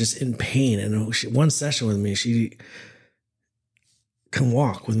 just in pain. And one session with me, she can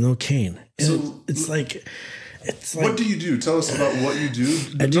walk with no cane. And so it's like, what do you do? Tell us about what you do.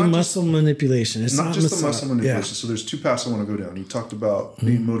 I do muscle manipulation. It's not just the muscle manipulation. Yeah. So there's two paths I want to go down. You talked about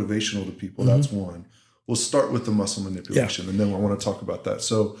being motivational to people. That's one. We'll start with the muscle manipulation, and then I want to talk about that.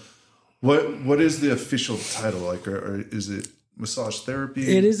 So what is the official title? Like, or is it massage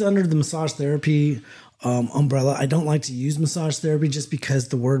therapy? It is under the massage therapy umbrella. I don't like to use massage therapy just because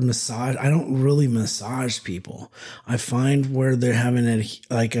the word massage, I don't really massage people. I find where they're having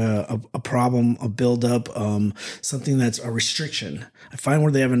a problem, a buildup, something that's a restriction. I find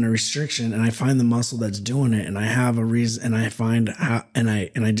where they're having a restriction, and I find the muscle that's doing it, and I have a reason, and I find how, and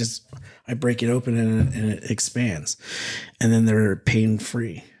I break it open and it expands, and then they're pain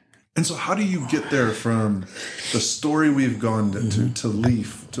free. And so how do you get there from the story we've gone to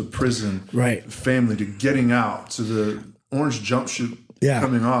Leaf, to prison, right, family, to getting out, to the orange jumpsuit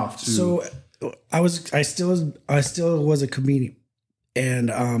coming off? To... So I still was a comedian. And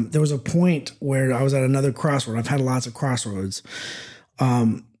there was a point where I was at another crossroad. I've had lots of crossroads.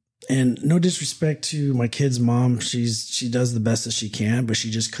 And no disrespect to my kid's mom. She does the best that she can, but she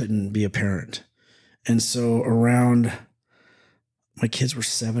just couldn't be a parent. And so around, my kids were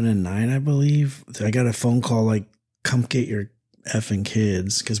 7 and 9, I believe. I got a phone call like, come get your effing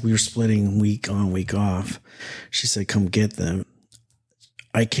kids, because we were splitting week on, week off. She said, come get them.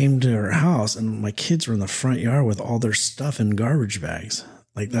 I came to her house and my kids were in the front yard with all their stuff in garbage bags.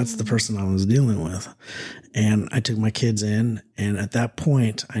 Like, that's the person I was dealing with. And I took my kids in. And at that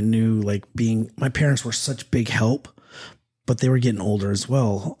point, I knew, like, my parents were such big help, but they were getting older as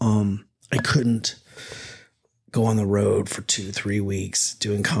well. I couldn't go on the road for 2-3 weeks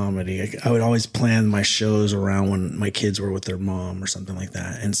doing comedy. I would always plan my shows around when my kids were with their mom or something like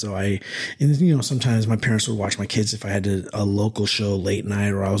that. And so sometimes my parents would watch my kids if I had a local show late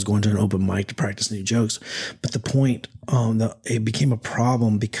night, or I was going to an open mic to practice new jokes. But the point, it became a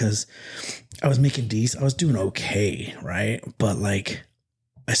problem because I was making I was doing okay, right? But like,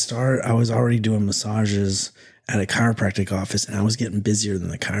 I was already doing massages at a chiropractic office, and I was getting busier than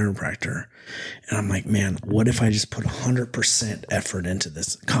the chiropractor. And I'm like, man, what if I just put 100% effort into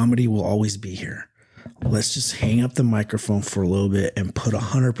this? Comedy will always be here. Let's just hang up the microphone for a little bit and put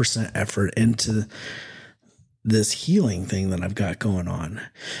 100% effort into this healing thing that I've got going on.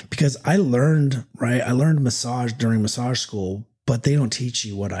 Because I learned massage during massage school, but they don't teach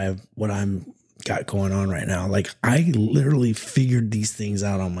you what I'm got going on right now. Like, I literally figured these things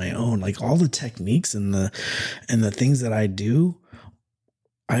out on my own. Like, all the techniques and the things that I do,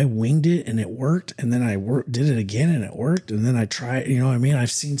 I winged it and it worked. And then I did it again and it worked. And then I tried, you know what I mean?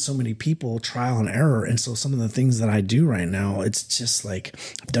 I've seen so many people trial and error. And so some of the things that I do right now, it's just like,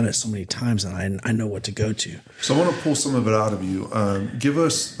 I've done it so many times and I know what to go to. So I want to pull some of it out of you. Give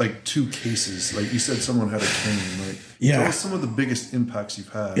us like 2 cases. Like you said, someone had a cane. Like, tell us some of the biggest impacts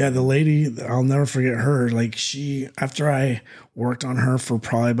you've had. Yeah, the lady, I'll never forget her. Like, after I worked on her for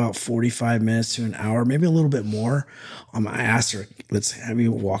probably about 45 minutes to an hour, maybe a little bit more, I asked her, let's have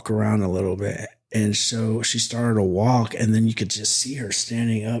you walk around a little bit. And so she started to walk, and then you could just see her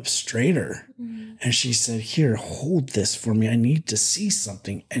standing up straighter. Mm-hmm. And she said, here, hold this for me. I need to see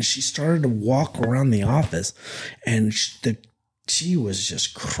something. And she started to walk around the office, and she was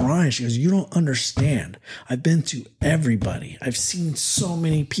just crying. She goes, you don't understand. I've been to everybody. I've seen so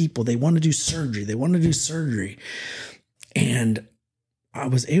many people. They want to do surgery. And I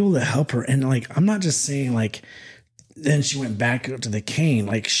was able to help her. And like, I'm not just saying like, then she went back to the cane.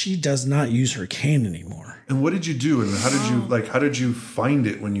 Like, she does not use her cane anymore. And what did you do? And how did you find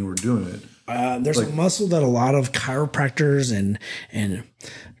it when you were doing it? There's a muscle that a lot of chiropractors and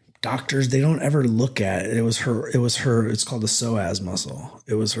doctors, they don't ever look at. It was her, it's called the psoas muscle.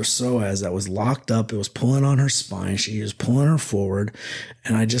 It was her psoas that was locked up. It was pulling on her spine. She was pulling her forward,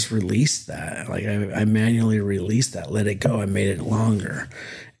 and I just released that. Like, I manually released that, let it go. I made it longer.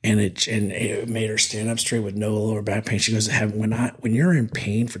 And it made her stand up straight with no lower back pain. She goes, when you're in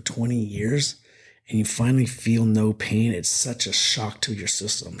pain for 20 years and you finally feel no pain, it's such a shock to your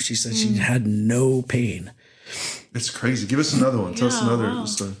system. She said she had no pain. It's crazy. Give us another one. Tell us another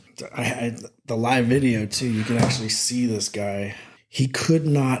story. I had the live video too. You can actually see this guy. He could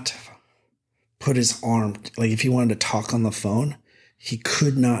not put his arm, like if he wanted to talk on the phone, he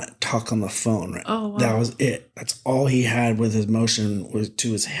could not talk on the phone. Oh, wow. That was it. That's all he had with his motion was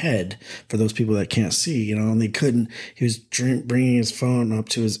to his head for those people that can't see, and he was bringing his phone up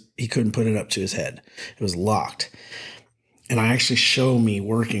he couldn't put it up to his head. It was locked. And I actually show me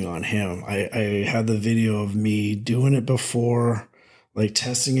working on him. I had the video of me doing it before, like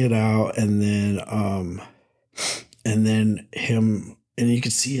testing it out. And then him, and you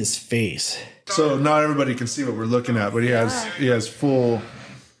could see his face. So not everybody can see what we're looking at, but he has full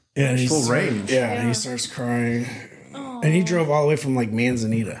range. Yeah, and he starts crying. Aww. And he drove all the way from like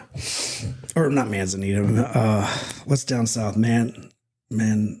Manzanita. Or not Manzanita. What's down south? Manteca?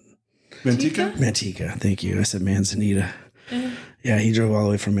 Manteca, thank you. I said Manzanita. Yeah, he drove all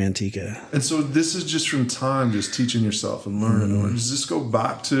the way from Manteca. And so this is just from time, just teaching yourself and learning. Mm-hmm. Does this go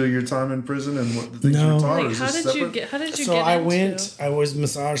back to your time in prison and what the things you were taught? Like, how did you get I was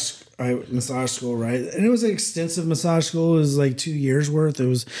massage school, right? And it was an extensive massage school. It was like 2 years worth.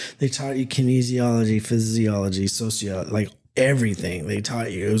 They taught you kinesiology, physiology, sociology, like everything they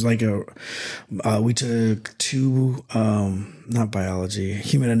taught you. It was like we took 2 not biology,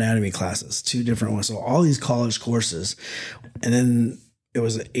 human anatomy classes, 2 different ones. So all these college courses, and then it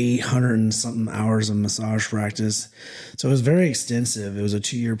was 800 and something hours of massage practice. So it was very extensive. It was a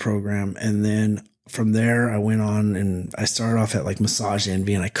 2-year program. And then from there I went on and I started off at like Massage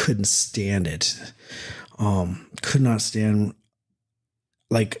Envy, and I couldn't stand it. Could not stand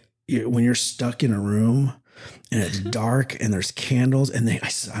like when you're stuck in a room and it's dark and there's candles and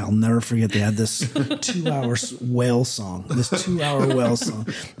I'll never forget, they had this 2-hour whale song,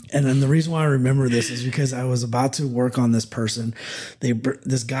 And then the reason why I remember this is because I was about to work on this person.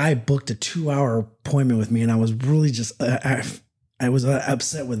 This guy booked a 2-hour appointment with me, and I was really just, I was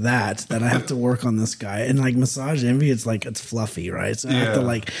upset with that I have to work on this guy. And like massage envy, it's like, it's fluffy, right? So I have to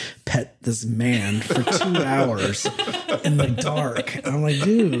like pet this man for 2 hours in the dark. And I'm like,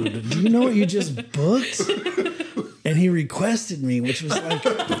 dude, do you know what you just booked? And he requested me, which was like,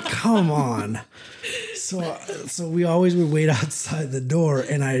 come on. So we always would wait outside the door,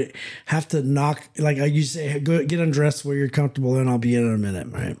 and I have to knock, like you say, go get undressed where you're comfortable, and I'll be in a minute,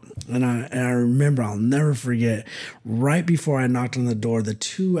 right? And I remember, I'll never forget, right before I knocked on the door, the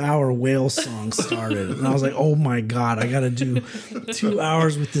 2-hour whale song started, and I was like, oh my God, I got to do 2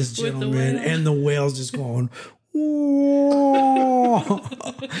 hours with this gentleman, and the whale's just going,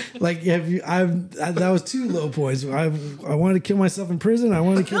 like that was 2 low points. I wanted to kill myself in prison. I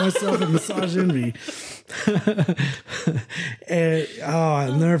wanted to kill myself in massage envy. And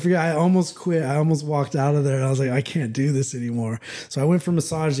I'll never forget, I almost quit. I almost walked out of there, and I was like, I can't do this anymore. So I went for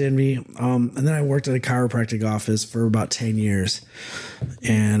massage envy, and then I worked at a chiropractic office for about 10 years,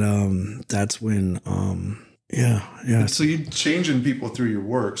 and that's when So you're changing people through your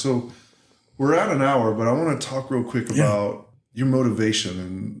work. So we're at an hour, but I want to talk real quick about your motivation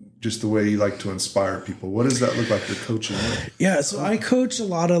and just the way you like to inspire people. What does that look like, your coaching? Yeah, so I coach a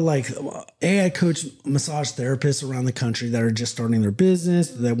lot of I coach massage therapists around the country that are just starting their business,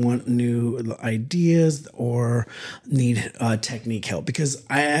 that want new ideas or need technique help, because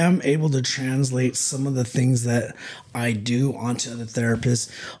I am able to translate some of the things that I do onto other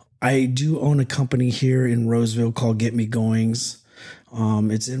therapists. I do own a company here in Roseville called Get Me Goings.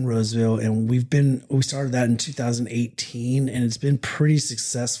 It's in Roseville, and we started that in 2018, and it's been pretty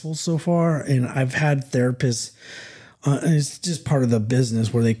successful so far. And I've had therapists, and it's just part of the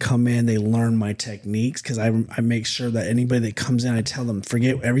business where they come in, they learn my techniques, because I make sure that anybody that comes in, I tell them,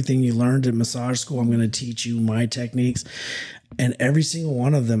 forget everything you learned at massage school. I'm going to teach you my techniques. And every single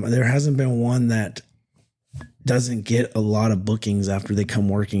one of them, there hasn't been one that doesn't get a lot of bookings after they come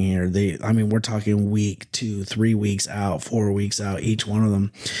working here. We're talking week, 2, 3 weeks out, 4 weeks out, each one of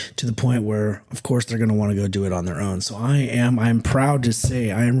them, to the point where, of course, they're going to want to go do it on their own. So I'm proud to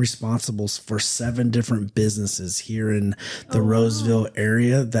say I am responsible for 7 different businesses here in the Roseville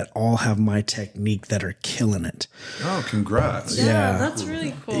area that all have my technique that are killing it. Oh, congrats. Yeah, that's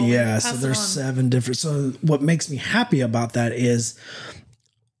really cool. Yeah. So there's 7 different. So what makes me happy about that is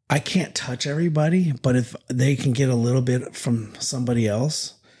I can't touch everybody, but if they can get a little bit from somebody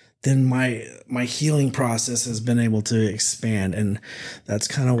else, then my healing process has been able to expand. And that's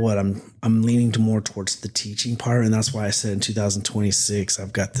kind of what I'm leaning more towards the teaching part. And that's why I said in 2026,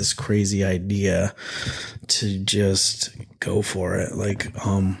 I've got this crazy idea to just go for it. Like,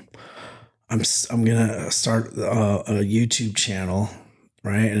 I'm going to start a YouTube channel,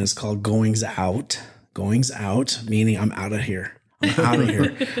 right? And it's called Goings Out. Goings Out, meaning I'm out of here. I'm out of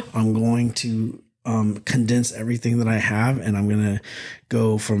here. I'm going to condense everything that I have, and I'm going to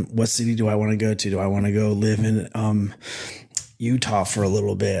go from, what city do I want to go to? Do I want to go live in Utah for a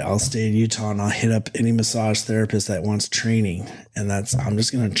little bit? I'll stay in Utah, and I'll hit up any massage therapist that wants training. And I'm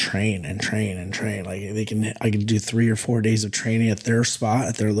just going to train and train and train. Like I can do 3 or 4 days of training at their spot,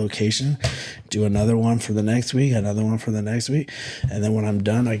 at their location, do another one for the next week, another one for the next week. And then when I'm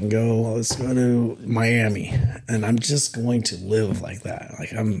done, I can go, let's go to Miami. And I'm just going to live like that.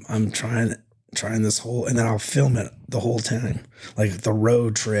 Like I'm trying this whole, and then I'll film it the whole time. Like the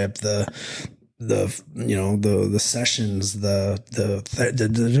road trip, the sessions, the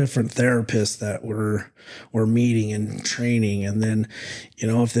different therapists that we're meeting and training. And then,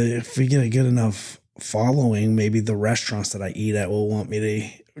 if we get a good enough following, maybe the restaurants that I eat at will want me to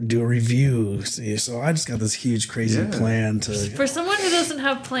do a review. See, so I just got this huge crazy plan for someone who doesn't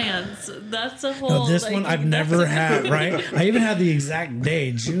have plans. That's a whole. No, this one I've never had. Right? I even had the exact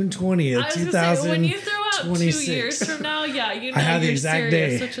day, June 20th, 2026. When you throw out 2 years from now, I had the exact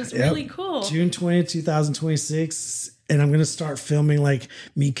serious, day, which is really cool. June 20th, 2026. And I'm going to start filming like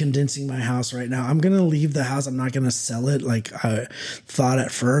me condensing my house right now. I'm going to leave the house. I'm not going to sell it like I thought at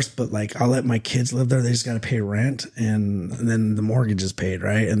first, but like I'll let my kids live there. They just got to pay rent, and then the mortgage is paid,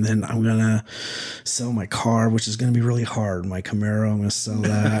 right? And then I'm going to sell my car, which is going to be really hard. My Camaro, I'm going to sell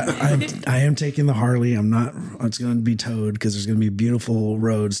that. I am taking the Harley. It's going to be towed because there's going to be beautiful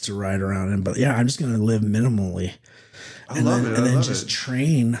roads to ride around in. But yeah, I'm just going to live minimally. And then just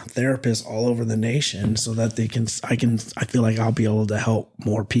train therapists all over the nation so that I feel like I'll be able to help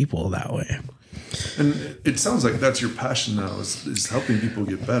more people that way. And it sounds like that's your passion now is helping people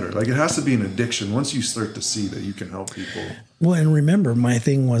get better. Like it has to be an addiction once you start to see that you can help people. Well, and remember, my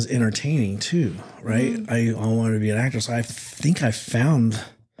thing was entertaining too, right? I wanted to be an actor. So I think I found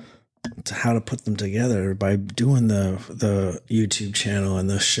how to put them together by doing the YouTube channel and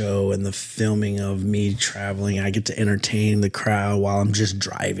the show and the filming of me traveling. I get to entertain the crowd while I'm just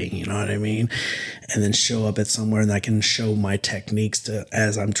driving, you know what I mean? And then show up at somewhere and I can show my techniques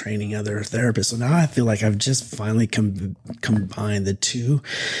as I'm training other therapists. So now I feel like I've just finally combined the two.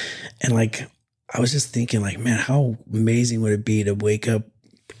 And like, I was just thinking like, man, how amazing would it be to wake up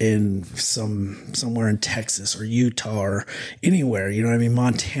in somewhere in Texas or Utah or anywhere, you know what I mean,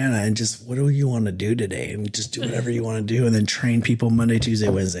 Montana, and just what do you want to do today, and just do whatever you want to do, and then train people Monday, Tuesday,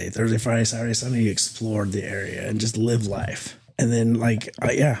 Wednesday, Thursday, Friday, Saturday, Sunday. You explore the area and just live life. And then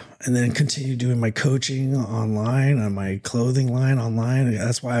and then continue doing my coaching online and my clothing line online.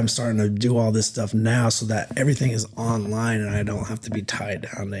 That's why I'm starting to do all this stuff now, so that everything is online and I don't have to be tied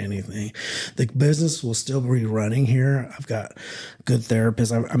down to anything. The business will still be running here. I've got good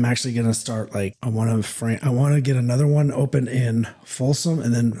therapists. I'm actually going to start I want to get another one open in Folsom,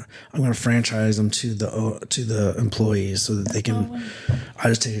 and then I'm going to franchise them to the employees so that they can. I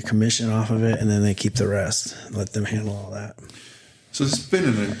just take a commission off of it, and then they keep the rest. Let them handle all that. So this has been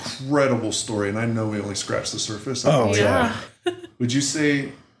an incredible story, and I know we only scratched the surface. Oh, yeah. Would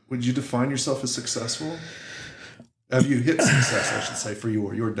you define yourself as successful? Have you hit success, I should say, for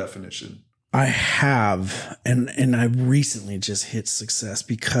your definition? I have, and I recently just hit success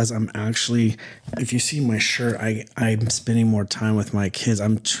because I'm actually, if you see my shirt, I'm spending more time with my kids.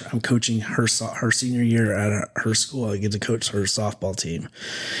 I'm coaching her senior year at her school. I get to coach her softball team.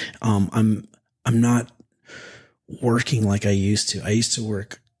 I'm not working like I used to. I used to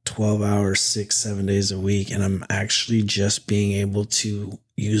work 12 hours, 6-7 days a week, and I'm actually just being able to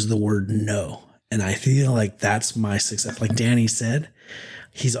use the word no. And I feel like that's my success. Like Danny said,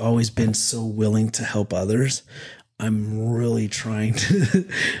 he's always been so willing to help others. I'm really trying to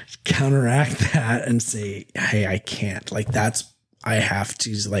counteract that and say, hey, I can't. I have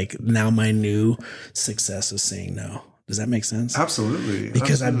to, now my new success is saying no. Does that make sense? Absolutely.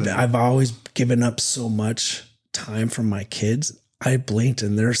 Because absolutely. I've always given up so much time from my kids. I blinked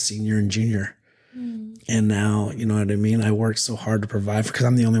and they're senior and junior. And now, you know what I mean? I work so hard to provide because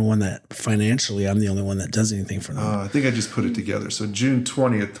I'm the only one that I'm the only one that does anything for them. I think I just put it together. So June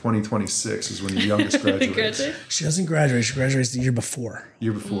 20th, 2026 is when your youngest graduates. She doesn't graduate. She graduates the year before.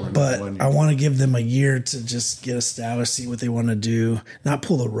 But I want to give them a year to just get established, see what they want to do, not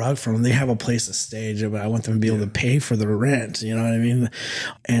pull the rug from them. They have a place to stay, but I want them to be able to pay for the rent. You know what I mean?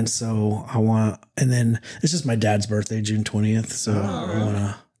 And so and then it's just my dad's birthday, June 20th. So I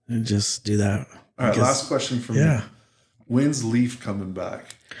want to just do that. All right, last question from me. When's Leaf coming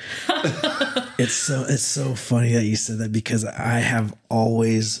back? It's so funny that you said that because I have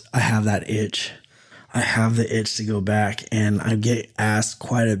that itch. I have the itch to go back, and I get asked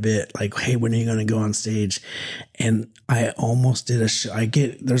quite a bit, like, hey, when are you going to go on stage? And I almost did a show.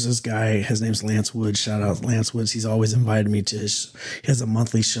 There's this guy, his name's Lance Woods. Shout out Lance Woods. He's always invited me to he has a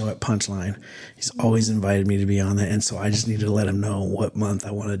monthly show at Punchline. He's always invited me to be on that. And so I just need to let him know what month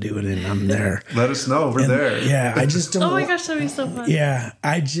I want to do it in. I'm there. Let us know. We're there. Yeah. I just don't. Oh my gosh, that'd be so fun. Yeah.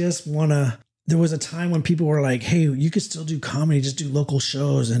 I just want to. There was a time when people were like, hey, you could still do comedy, just do local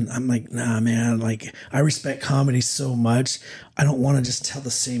shows. And I'm like, nah, man, I respect comedy so much. I don't want to just tell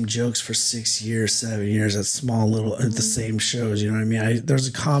the same jokes for 6 years, 7 years at the same shows. You know what I mean? There's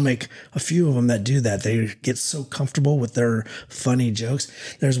a few of them that do that. They get so comfortable with their funny jokes.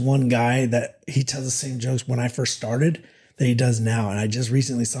 There's one guy that he tells the same jokes when I first started that he does now. And I just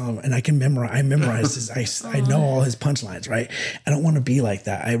recently saw him, and I memorized his, I know all his punchlines, right? I don't want to be like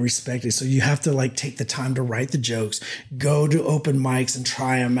that. I respect it. So you have to take the time to write the jokes, go to open mics and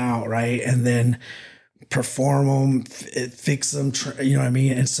try them out, right? And then perform them, fix them, you know what I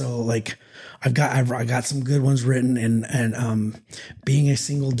mean? And so I got some good ones written, and being a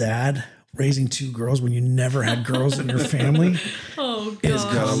single dad, raising 2 girls when you never had girls in your family is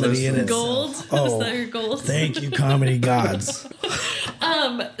comedy in itself. Gold? Is that your gold? Thank you, comedy gods.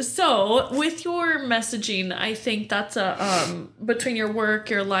 So with your messaging, I think that's between your work,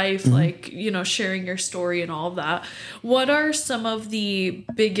 your life, sharing your story and all of that. What are some of the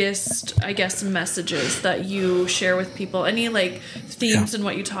biggest, I guess, messages that you share with people? Any themes in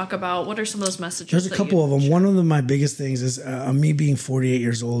what you talk about? What are some of those messages? There's a couple of them. One of my biggest things is me being 48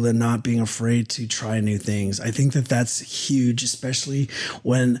 years old and not being afraid to try new things. I think that that's huge, especially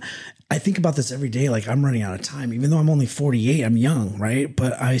when I think about this every day. Like I'm running out of time, even though I'm only 48, I'm young, right?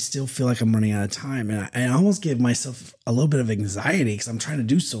 But I still feel like I'm running out of time. And I almost give myself a little bit of anxiety because I'm trying to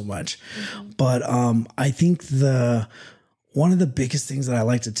do so much. But I think one of the biggest things that I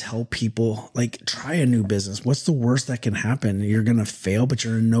like to tell people, like try a new business. What's the worst that can happen? You're going to fail, but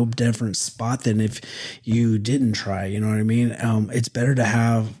you're in no different spot than if you didn't try. You know what I mean? It's better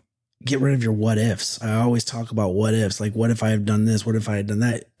to get rid of your what ifs. I always talk about what ifs, like what if I have done this? What if I had done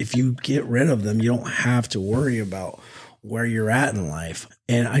that? If you get rid of them, you don't have to worry about where you're at in life.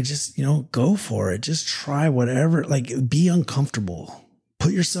 And I just, go for it. Just try whatever, like be uncomfortable,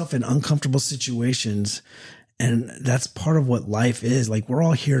 put yourself in uncomfortable situations. And that's part of what life is. Like we're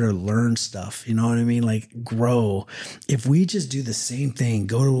all here to learn stuff. You know what I mean? Like grow. If we just do the same thing,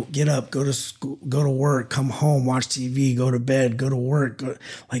 get up, go to school, go to work, come home, watch TV, go to bed, go to work,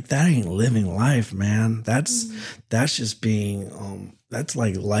 like that ain't living life, man. That's just being, that's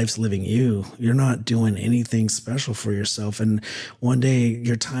like life's living you. You're not doing anything special for yourself. And one day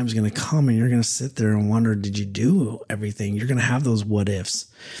your time's going to come and you're going to sit there and wonder, did you do everything? You're going to have those what ifs.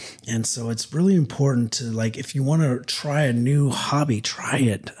 And so it's really important to, like, if you want to try a new hobby, try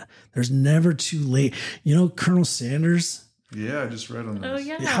it. There's never too late. Colonel Sanders. Yeah, I just read on this. Oh,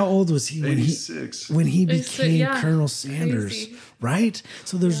 yeah. How old was he 86. when he became Colonel Sanders? Crazy. Right?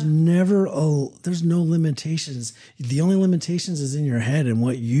 So there's there's no limitations. The only limitations is in your head and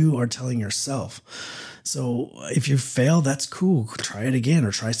what you are telling yourself. So if you fail, that's cool. Try it again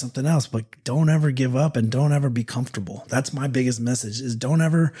or try something else, but don't ever give up and don't ever be comfortable. That's my biggest message is don't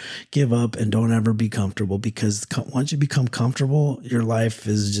ever give up and don't ever be comfortable, because once you become comfortable, your life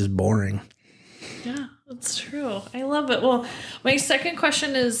is just boring. Yeah, that's true. I love it. Well, my second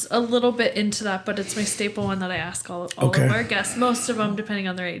question is a little bit into that, but it's my staple one that I ask all of our guests, most of them depending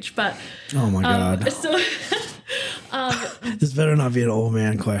on their age. But oh my God. So this better not be an old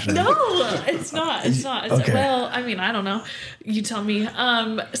man question. No, it's not. It's okay. Well, I mean, I don't know. You tell me.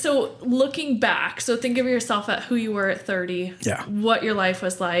 So looking back, so think of yourself at who you were at 30. Yeah. What your life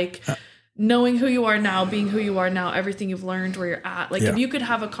was like. Knowing who you are now, being who you are now, everything you've learned, where you're at. Like, if you could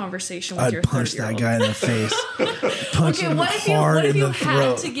have a conversation with your 30-year-old. I'd punch that guy in the face. Punch him what if you the had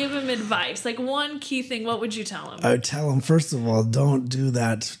throat. to give him advice? Like, one key thing, what would you tell him? I would tell him, first of all, don't do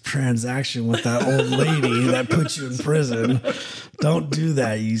that transaction with that old lady that put you in prison. Don't do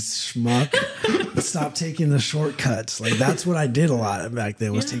that, you schmuck. Stop taking the shortcuts. Like, that's what I did a lot back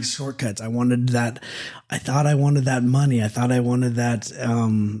then, was take shortcuts. I wanted that. I thought I wanted that money. I thought I wanted that,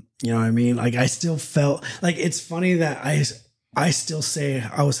 you know what I mean? Like, I still felt like, it's funny that I still say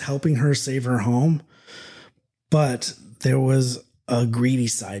I was helping her save her home, but there was a greedy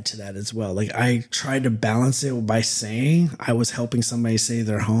side to that as well. Like, I tried to balance it by saying I was helping somebody save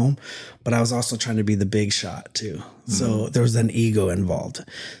their home, but I was also trying to be the big shot too. Mm-hmm. So there was an ego involved.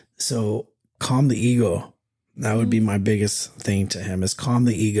 So calm the ego. That would be my biggest thing to him, is calm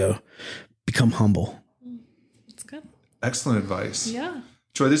the ego, become humble. That's good. Excellent advice. Yeah.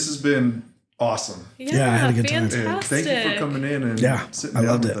 Troy, this has been awesome. Yeah, I had a good time. Fantastic. Thank you for coming in and sitting I down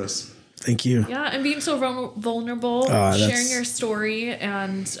loved with it. us. Thank you. Yeah, and being so vulnerable, sharing your story,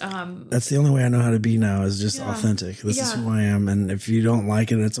 and that's the only way I know how to be now, is just authentic. This is who I am, and if you don't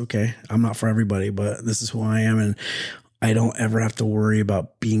like it, it's okay. I'm not for everybody, but this is who I am, and I don't ever have to worry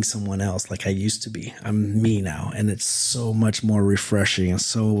about being someone else like I used to be. I'm me now, and it's so much more refreshing and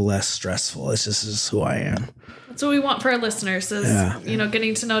so less stressful. It's just who I am. That's what we want for our listeners, is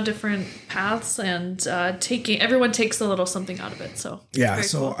getting to know different paths, and everyone takes a little something out of it. So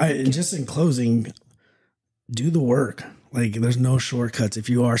so cool. Just in closing, do the work. Like, there's no shortcuts. If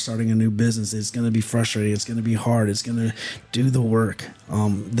you are starting a new business, it's going to be frustrating. It's going to be hard. It's going to do the work.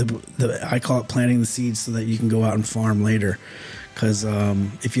 I call it planting the seeds so that you can go out and farm later. Because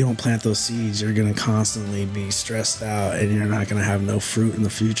if you don't plant those seeds, you're going to constantly be stressed out, and you're not going to have no fruit in the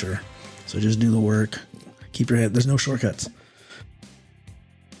future. So just do the work. Keep your head. There's no shortcuts.